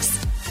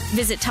 6X.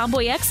 Visit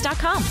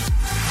tomboyx.com.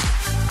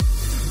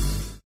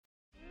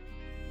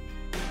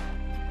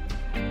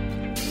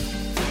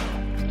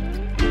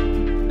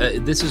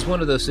 This is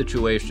one of those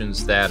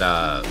situations that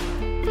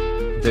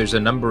there's a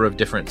number of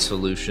different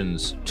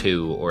solutions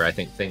to, or I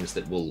think things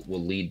that will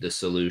lead to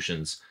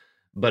solutions,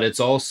 but it's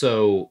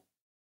also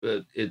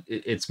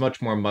it's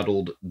much more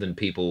muddled than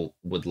people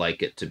would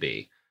like it to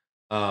be.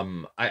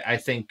 I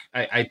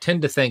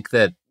tend to think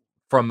that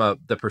from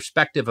the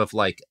perspective of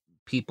like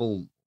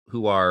people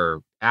who are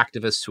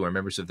activists, who are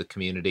members of the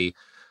community,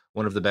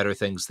 one of the better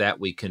things that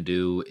we can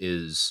do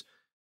is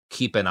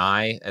keep an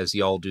eye, as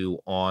y'all do,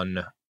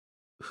 on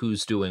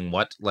who's doing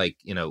what. Like,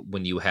 you know,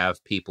 when you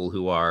have people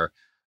who are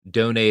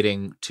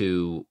donating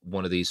to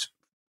one of these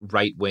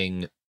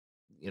right-wing,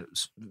 you know,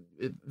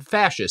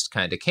 fascist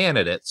kind of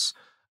candidates,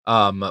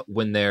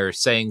 when they're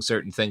saying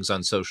certain things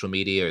on social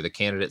media, or the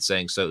candidate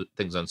saying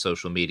things on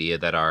social media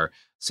that are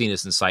seen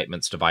as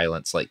incitements to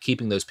violence, like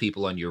keeping those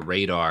people on your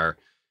radar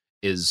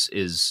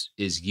is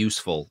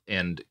useful,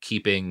 and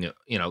keeping,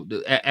 you know,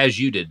 as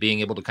you did, being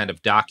able to kind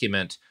of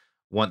document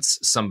once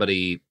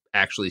somebody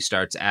actually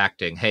starts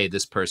acting, hey,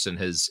 this person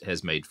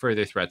has made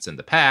further threats in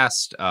the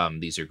past.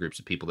 These are groups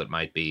of people that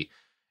might be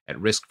at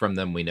risk from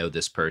them. We know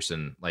this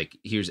person, like,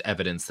 here's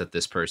evidence that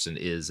this person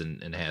is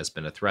and has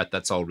been a threat.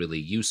 That's all really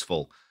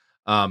useful.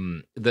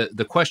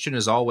 The question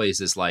is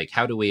always like,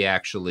 how do we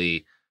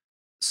actually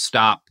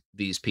stop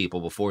these people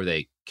before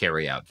they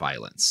carry out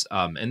violence?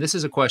 And this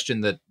is a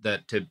question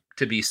that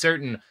to be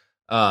certain,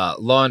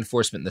 law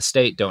enforcement in the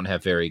state don't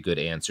have very good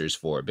answers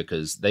for,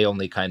 because they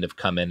only kind of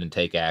come in and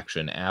take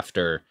action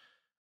after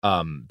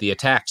the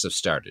attacks have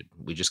started.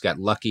 We just got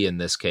lucky in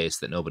this case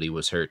that nobody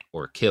was hurt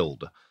or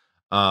killed.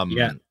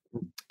 There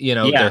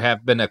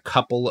have been a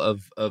couple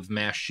of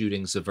mass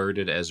shootings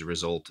averted as a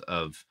result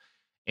of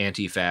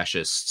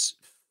anti-fascists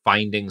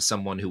finding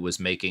someone who was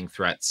making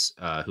threats,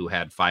 who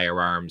had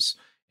firearms,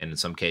 and in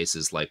some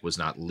cases, like, was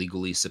not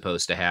legally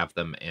supposed to have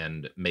them,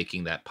 and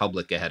making that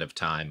public ahead of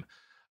time.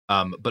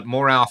 But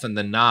more often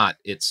than not,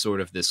 it's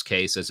sort of this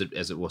case, as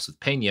it was with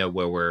Pena,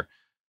 where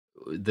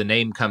the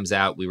name comes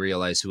out, we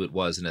realize who it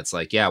was, and it's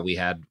like, yeah, we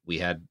had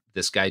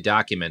this guy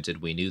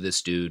documented. We knew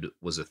this dude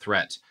was a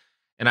threat.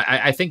 And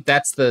I think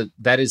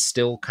that is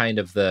still kind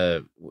of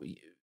the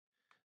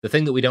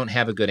thing that we don't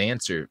have a good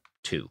answer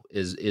to,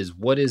 is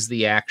what is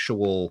the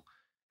actual,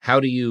 how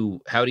do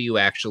you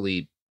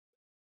actually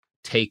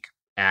take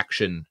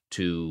action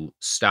to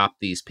stop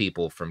these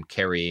people from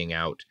carrying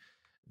out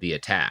the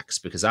attacks?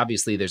 Because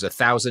obviously there's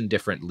 1,000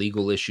 different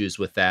legal issues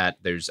with that.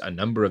 There's a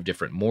number of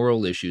different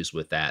moral issues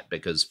with that,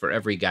 because for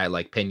every guy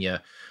like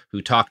Pena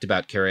who talked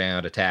about carrying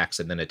out attacks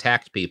and then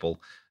attacked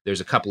people,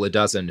 there's a couple of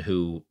dozen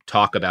who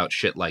talk about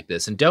shit like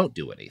this and don't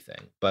do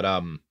anything. But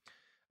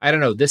I don't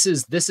know. This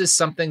is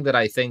something that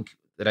I think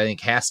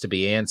has to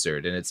be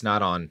answered, and it's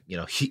not on, you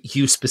know,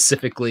 you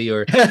specifically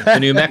or the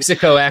New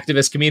Mexico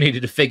activist community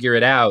to figure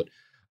it out.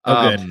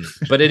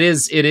 But it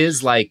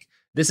is like,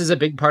 this is a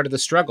big part of the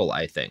struggle,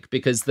 I think,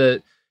 because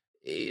the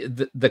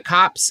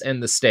cops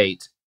and the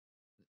state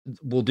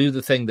will do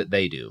the thing that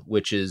they do,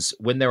 which is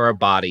when there are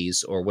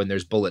bodies or when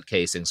there's bullet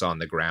casings on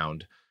the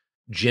ground,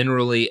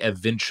 generally,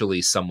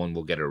 eventually someone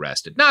will get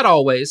arrested. Not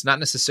always, not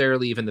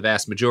necessarily even the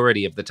vast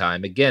majority of the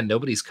time. Again,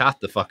 nobody's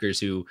caught the fuckers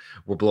who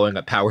were blowing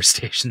up power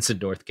stations in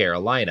North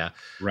Carolina.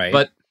 Right.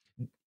 But,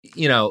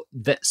 you know,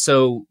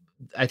 so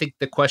I think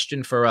the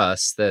question for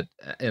us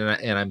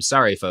and I'm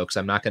sorry, folks,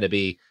 I'm not going to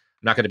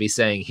be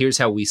saying, here's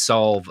how we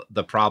solve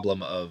the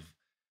problem of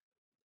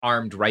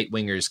armed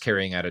right-wingers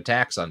carrying out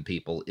attacks on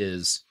people,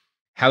 is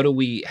how do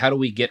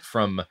we get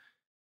from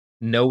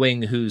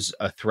knowing who's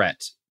a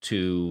threat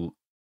to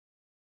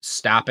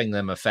stopping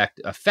them,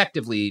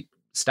 effectively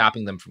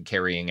stopping them from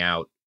carrying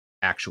out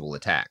actual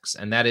attacks?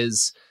 And that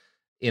is,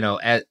 you know,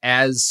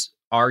 as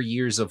our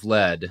years have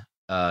led,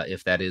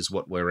 if that is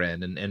what we're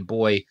in, and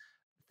boy,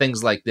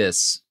 things like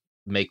this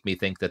make me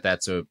think that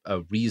that's a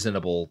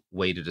reasonable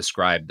way to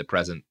describe the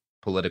present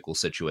political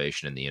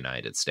situation in the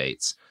United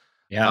States.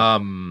 Yeah.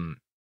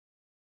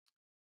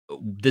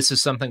 This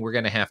is something we're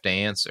going to have to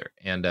answer.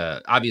 And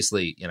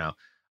obviously, you know,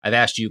 I've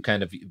asked you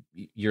kind of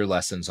your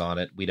lessons on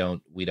it. I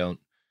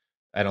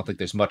don't think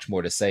there's much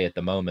more to say at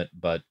the moment,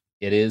 but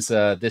it is,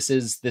 this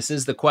is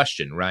the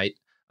question, right?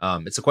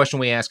 It's a question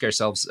we ask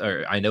ourselves,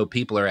 or I know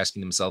people are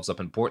asking themselves up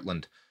in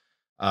Portland.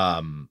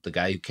 The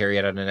guy who carried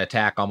out an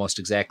attack almost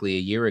exactly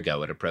a year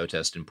ago at a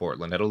protest in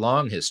Portland had a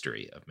long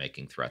history of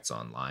making threats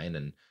online,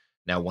 and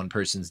now one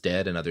person's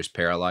dead and others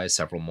paralyzed.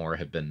 Several more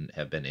have been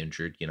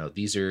injured.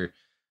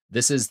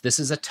 This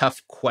is a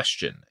tough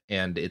question,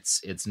 and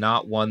it's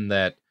not one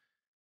that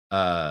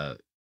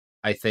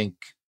I think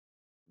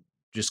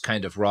just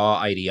kind of raw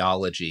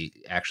ideology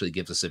actually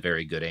gives us a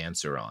very good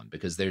answer on,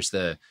 because there's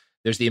the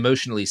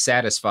emotionally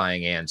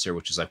satisfying answer,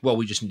 which is like, well,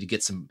 we just need to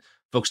get some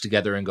folks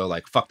together and go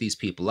like, fuck these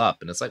people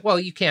up. And it's like, well,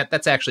 you can't,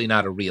 that's actually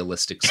not a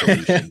realistic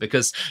solution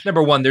because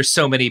number one, there's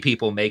so many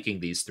people making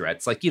these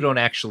threats. Like, you don't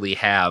actually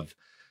have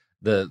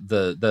the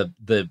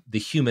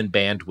human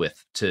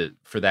bandwidth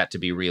for that to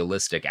be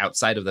realistic,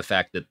 outside of the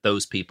fact that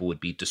those people would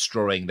be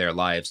destroying their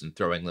lives and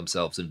throwing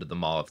themselves into the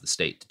maw of the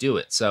state to do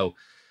it. So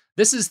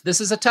this is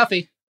a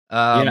toughie.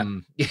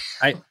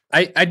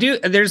 I do.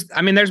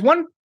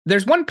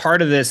 There's one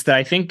part of this that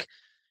I think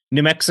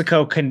New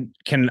Mexico can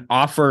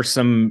offer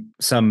some,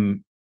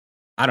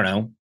 I don't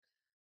know.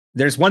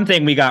 There's one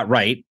thing we got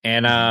right.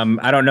 And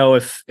I don't know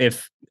if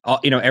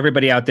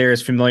everybody out there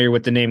is familiar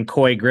with the name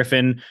Couy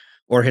Griffin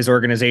or his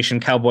organization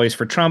Cowboys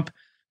for Trump.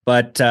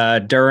 But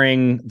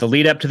during the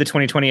lead up to the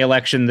 2020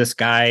 election, this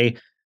guy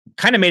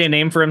kind of made a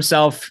name for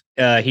himself.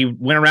 He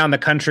went around the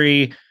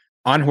country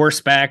on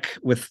horseback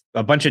with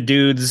a bunch of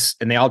dudes,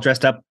 and they all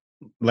dressed up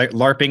like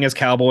LARPing as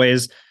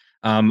cowboys.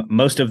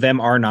 Most of them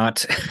are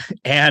not.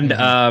 And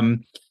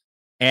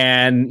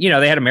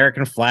they had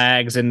American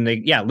flags, and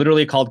they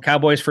literally called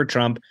Cowboys for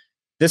Trump.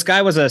 This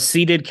guy was a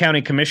seated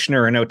county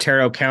commissioner in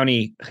Otero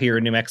County here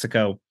in New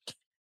Mexico.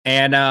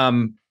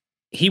 And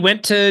he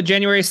went to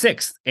January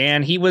 6th,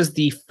 and he was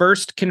the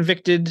first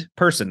convicted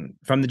person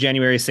from the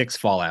January 6th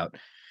fallout.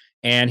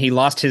 And he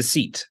lost his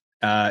seat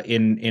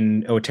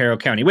in Otero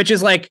County, which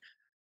is like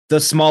the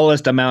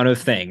smallest amount of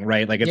thing,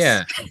 right? Like,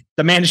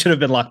 the man should have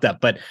been locked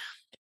up. But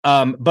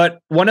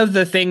one of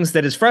the things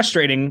that is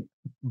frustrating,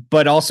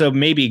 but also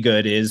maybe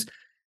good, is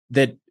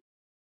that,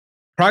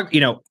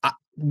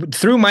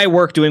 through my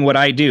work doing what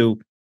I do,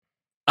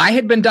 I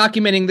had been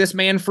documenting this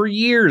man for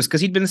years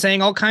because he'd been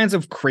saying all kinds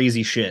of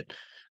crazy shit.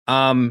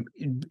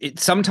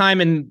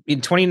 Sometime in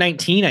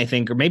 2019, I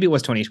think, or maybe it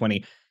was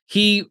 2020,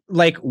 he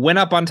went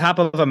up on top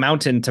of a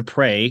mountain to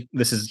pray.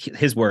 This is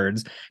his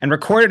words, and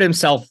recorded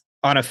himself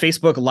on a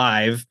Facebook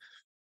Live,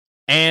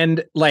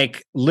 and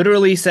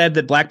literally said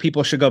that Black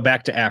people should go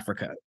back to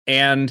Africa.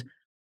 And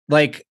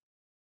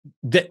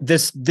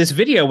this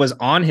video was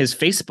on his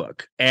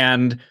Facebook,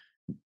 and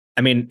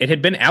I mean, it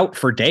had been out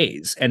for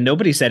days, and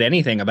nobody said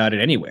anything about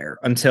it anywhere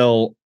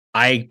until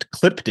I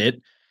clipped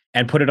it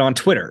and put it on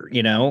Twitter.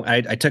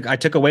 I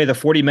took away the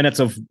 40 minutes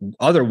of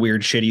other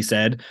weird shit he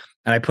said,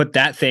 and I put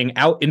that thing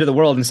out into the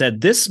world and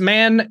said, this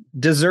man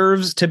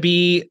deserves to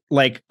be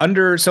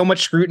under so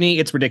much scrutiny.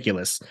 It's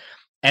ridiculous.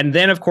 And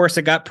then, of course,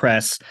 it got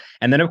press.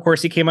 And then, of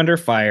course, he came under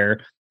fire.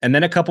 And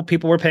then a couple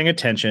people were paying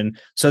attention.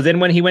 So then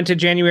when he went to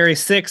January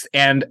 6th,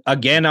 and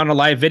again on a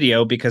live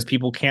video, because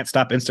people can't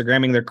stop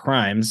Instagramming their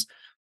crimes,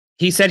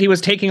 he said he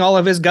was taking all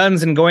of his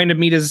guns and going to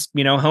meet his,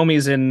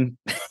 homies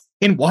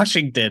in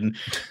Washington.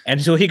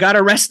 And so he got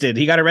arrested.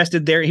 He got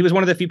arrested there. He was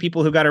one of the few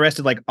people who got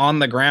arrested on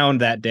the ground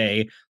that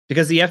day,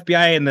 because the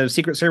FBI and the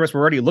Secret Service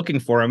were already looking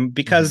for him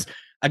because,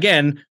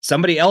 again,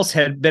 somebody else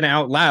had been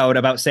out loud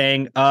about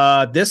saying,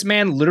 this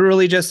man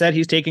literally just said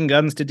he's taking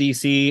guns to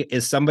DC.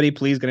 Is somebody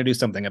please going to do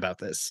something about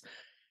this?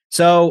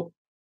 So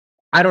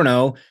I don't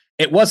know.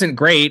 It wasn't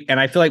great. And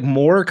I feel like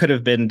more could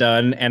have been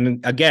done.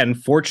 And again,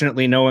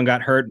 fortunately, no one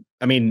got hurt.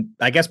 I mean,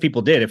 I guess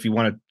people did, if you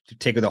want to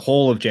take the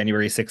whole of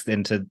January 6th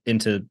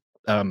into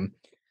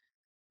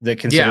the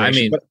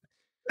consideration.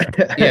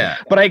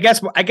 But I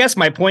guess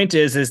my point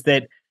is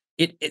that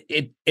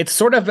it's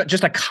sort of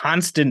just a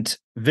constant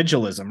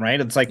vigilism,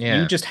 right? It's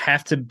you just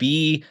have to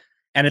be,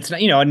 and it's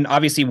not, and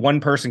obviously one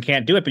person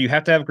can't do it, but you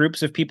have to have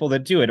groups of people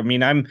that do it. I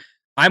mean,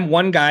 I'm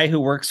one guy who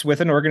works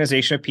with an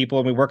organization of people,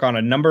 and we work on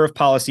a number of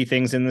policy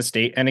things in the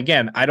state. And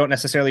again, I don't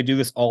necessarily do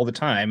this all the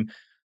time,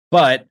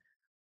 but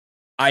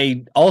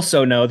I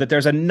also know that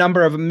there's a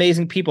number of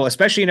amazing people,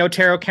 especially in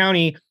Otero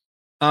County,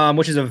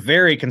 which is a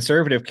very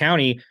conservative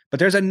county, but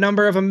there's a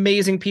number of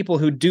amazing people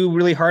who do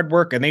really hard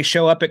work, and they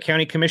show up at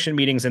county commission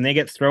meetings and they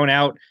get thrown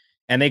out,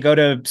 and they go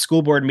to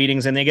school board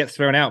meetings and they get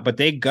thrown out, but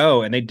they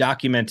go and they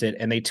document it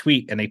and they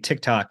tweet and they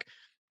TikTok.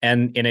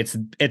 And it's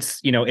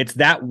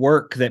that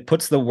work that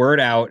puts the word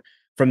out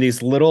from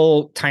these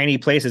little tiny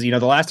places. The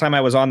last time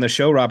I was on the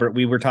show, Robert,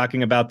 we were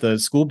talking about the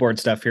school board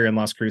stuff here in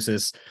Las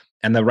Cruces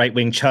and the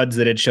right-wing chuds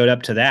that had showed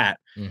up to that.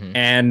 Mm-hmm.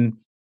 And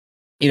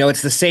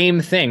it's the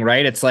same thing,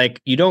 right? It's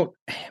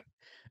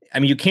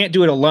you can't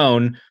do it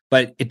alone,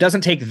 but it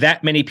doesn't take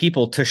that many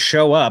people to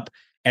show up.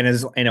 And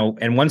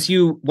and once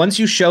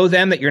you show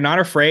them that you're not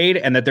afraid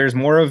and that there's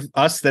more of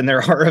us than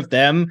there are of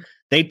them,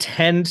 they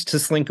tend to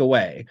slink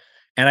away.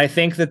 And I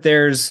think that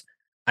there's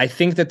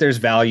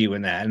value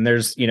in that. And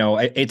there's,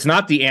 it's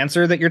not the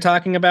answer that you're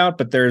talking about,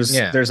 but there's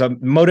a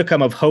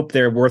modicum of hope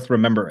there worth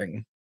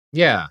remembering.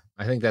 Yeah,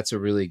 I think that's a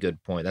really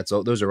good point.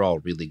 Those are all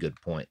really good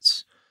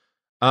points.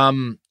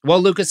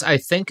 Well, Lucas, I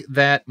think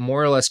that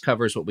more or less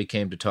covers what we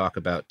came to talk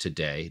about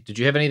today. Did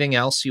you have anything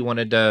else you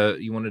wanted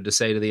to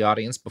say to the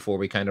audience before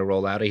we kind of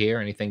roll out of here?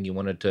 Anything you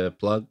wanted to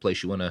plug?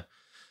 Place you want to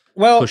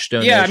push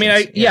donations? Yeah, I mean,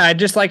 I'd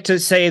just like to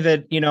say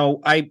that,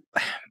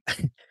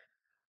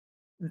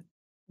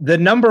 the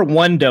number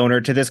one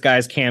donor to this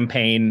guy's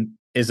campaign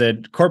is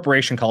a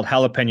corporation called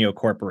Jalapeno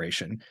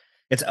Corporation.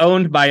 It's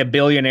owned by a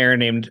billionaire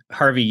named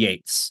Harvey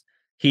Yates.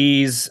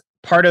 He's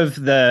part of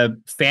the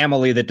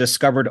family that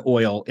discovered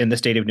oil in the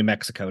state of New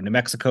Mexico. New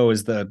Mexico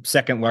is the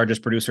second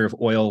largest producer of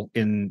oil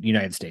in the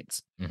United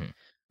States. Mm-hmm.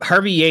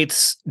 Harvey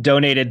Yates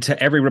donated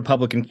to every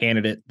Republican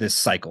candidate this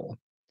cycle.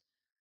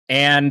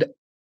 And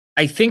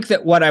I think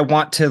that what I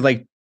want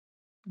to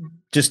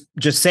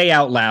just say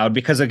out loud,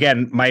 because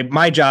again,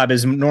 my job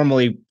is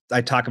normally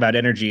I talk about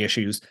energy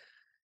issues,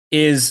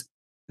 is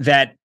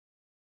that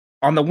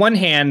on the one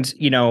hand,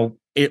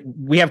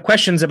 we have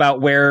questions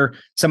about where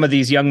some of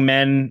these young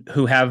men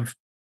who have,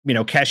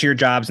 cashier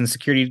jobs and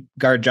security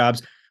guard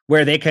jobs,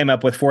 where they came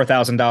up with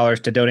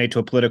 $4,000 to donate to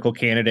a political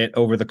candidate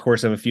over the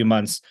course of a few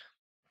months.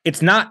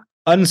 It's not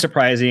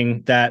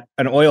unsurprising that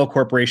an oil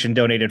corporation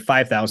donated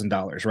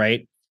 $5,000,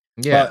 right?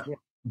 Yeah.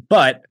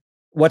 But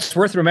what's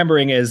worth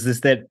remembering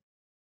is that,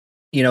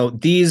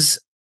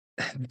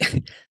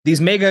 these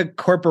mega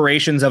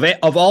corporations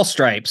of all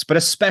stripes, but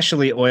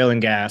especially oil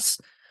and gas,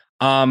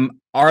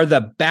 are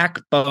the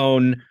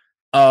backbone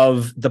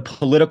of the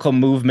political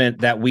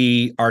movement that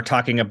we are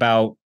talking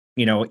about,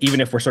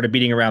 even if we're sort of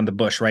beating around the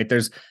bush, right?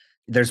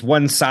 There's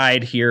one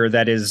side here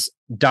that is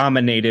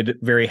dominated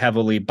very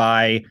heavily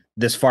by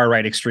this far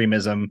right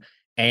extremism,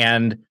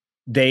 and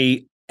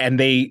their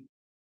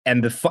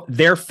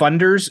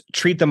funders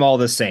treat them all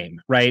the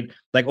same, right?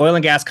 Like oil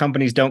and gas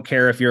companies don't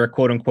care if you're a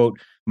quote unquote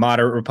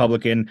moderate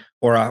Republican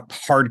or a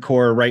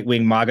hardcore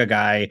right-wing MAGA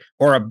guy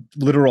or a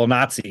literal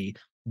Nazi.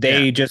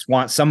 They just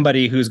want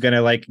somebody who's going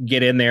to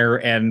get in there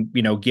and,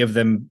 give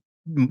them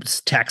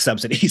tax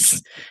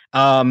subsidies.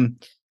 And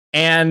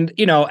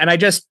I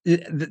just,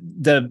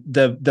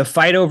 the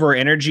fight over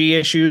energy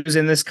issues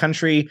in this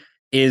country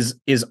is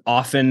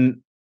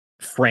often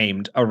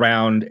framed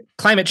around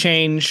climate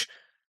change,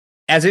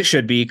 as it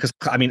should be, because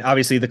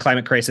obviously the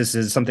climate crisis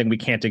is something we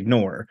can't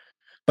ignore,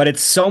 but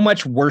it's so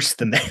much worse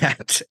than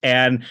that.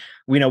 And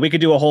we could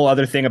do a whole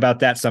other thing about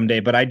that someday,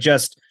 but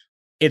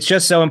it's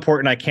just so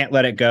important. I can't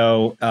let it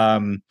go.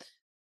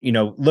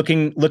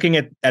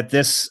 Looking at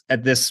this,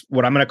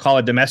 what I'm going to call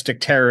a domestic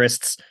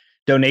terrorist's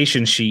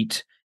donation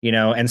sheet,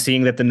 and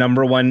seeing that the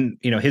number one,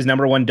 his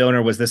number one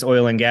donor was this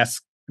oil and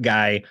gas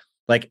guy.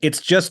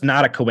 It's just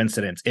not a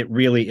coincidence. It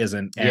really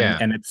isn't.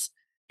 And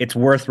it's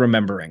worth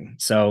remembering.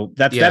 So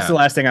that's the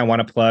last thing I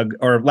want to plug,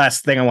 or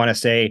last thing I want to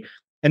say.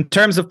 In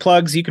terms of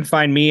plugs, you can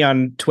find me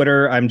on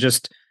Twitter. I'm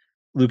just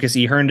Lucas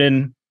E.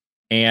 Herndon.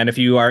 And if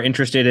you are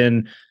interested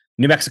in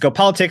New Mexico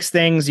politics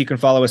things, you can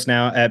follow us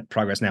now at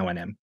Progress Now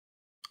NM.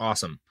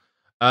 Awesome.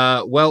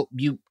 Well,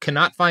 you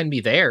cannot find me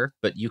there,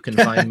 but you can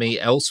find me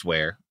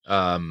elsewhere.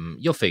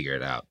 You'll figure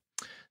it out.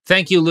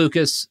 Thank you,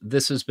 Lucas.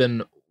 This has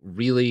been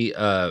really,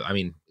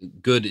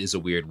 good is a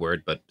weird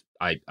word, but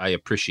I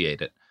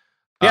appreciate it.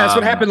 Yeah, that's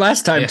what happened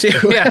last time, too.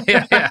 Yeah.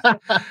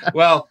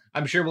 Well,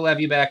 I'm sure we'll have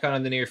you back on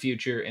in the near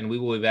future, and we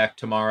will be back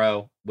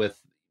tomorrow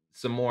with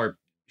some more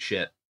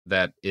shit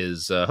that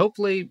is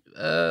hopefully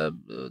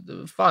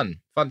fun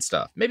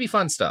stuff. Maybe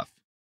fun stuff.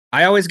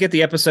 I always get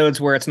the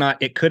episodes where it's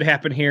not, it could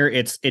happen here,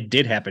 it's, it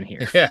did happen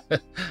here. Yeah,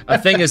 a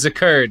thing has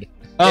occurred.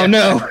 Oh,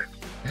 no. All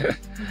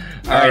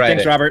right,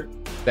 thanks, Robert.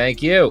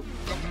 Thank you.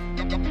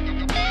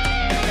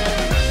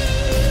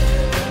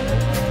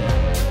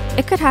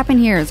 It Could Happen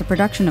Here is a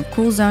production of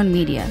Cool Zone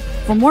Media.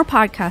 For more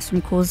podcasts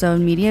from Cool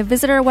Zone Media,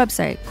 visit our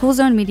website,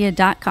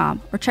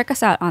 coolzonemedia.com, or check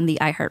us out on the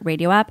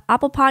iHeartRadio app,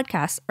 Apple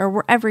Podcasts, or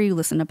wherever you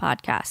listen to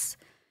podcasts.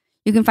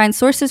 You can find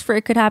sources for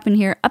It Could Happen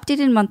Here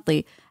updated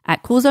monthly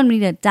at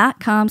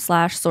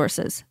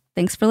coolzonemedia.com/sources.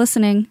 Thanks for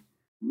listening.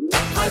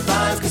 High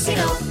Five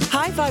Casino.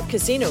 High Five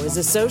Casino is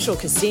a social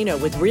casino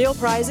with real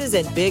prizes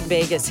and big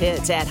Vegas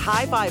hits at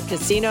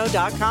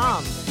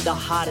highfivecasino.com. The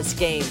hottest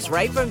games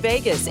right from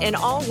Vegas, and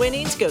all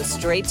winnings go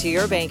straight to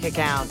your bank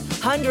account.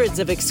 Hundreds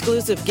of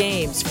exclusive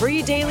games,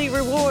 free daily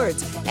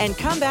rewards, and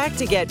come back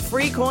to get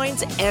free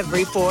coins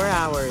every 4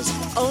 hours.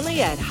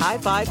 Only at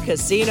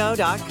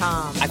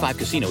highfivecasino.com. High Five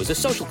Casino is a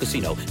social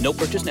casino. No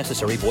purchase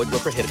necessary. Void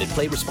where prohibited.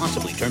 Play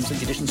responsibly. Terms and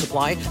conditions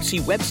apply. See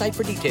website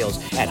for details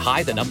at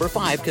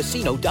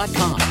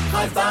high5casino.com.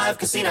 High Five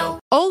Casino.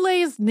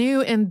 Olay's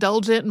new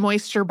Indulgent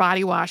Moisture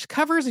Body Wash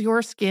covers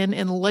your skin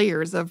in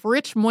layers of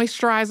rich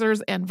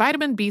moisturizers and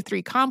vitamin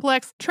B3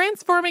 complex,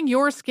 transforming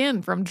your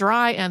skin from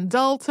dry and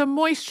dull to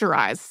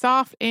moisturized,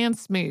 soft, and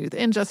smooth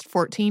in just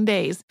 14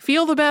 days.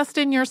 Feel the best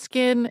in your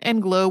skin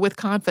and glow with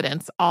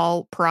confidence,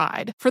 all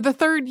pride. For the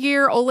third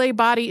year, Olay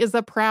Body is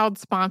a proud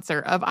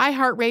sponsor of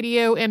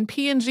iHeartRadio and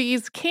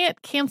P&G's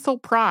Can't Cancel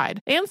Pride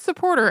and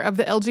supporter of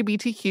the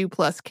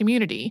LGBTQ+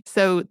 community.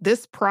 So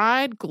this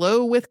pride,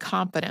 glow with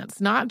confidence,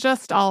 not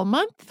just all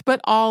month,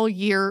 but all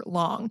year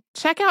long.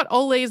 Check out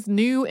Olay's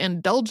new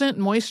Indulgent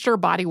Moisture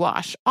Body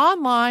Wash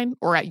online online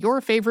or at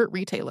your favorite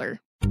retailer.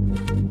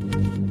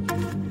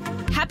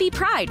 Happy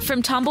Pride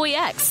from Tomboy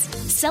X,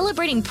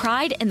 celebrating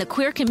pride in the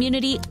queer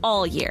community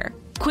all year.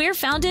 Queer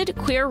founded,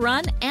 queer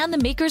run, and the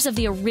makers of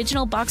the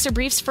original boxer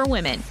briefs for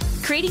women,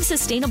 creating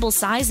sustainable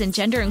size and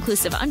gender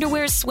inclusive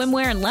underwear,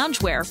 swimwear, and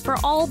loungewear for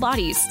all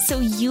bodies so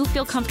you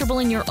feel comfortable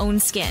in your own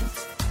skin.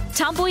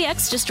 Tomboy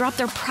X just dropped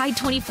their Pride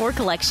 24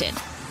 collection,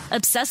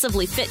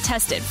 obsessively fit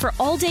tested for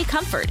all day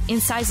comfort in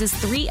sizes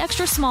 3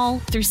 extra small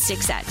through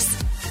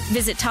 6X.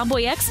 Visit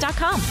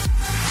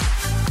tomboyx.com.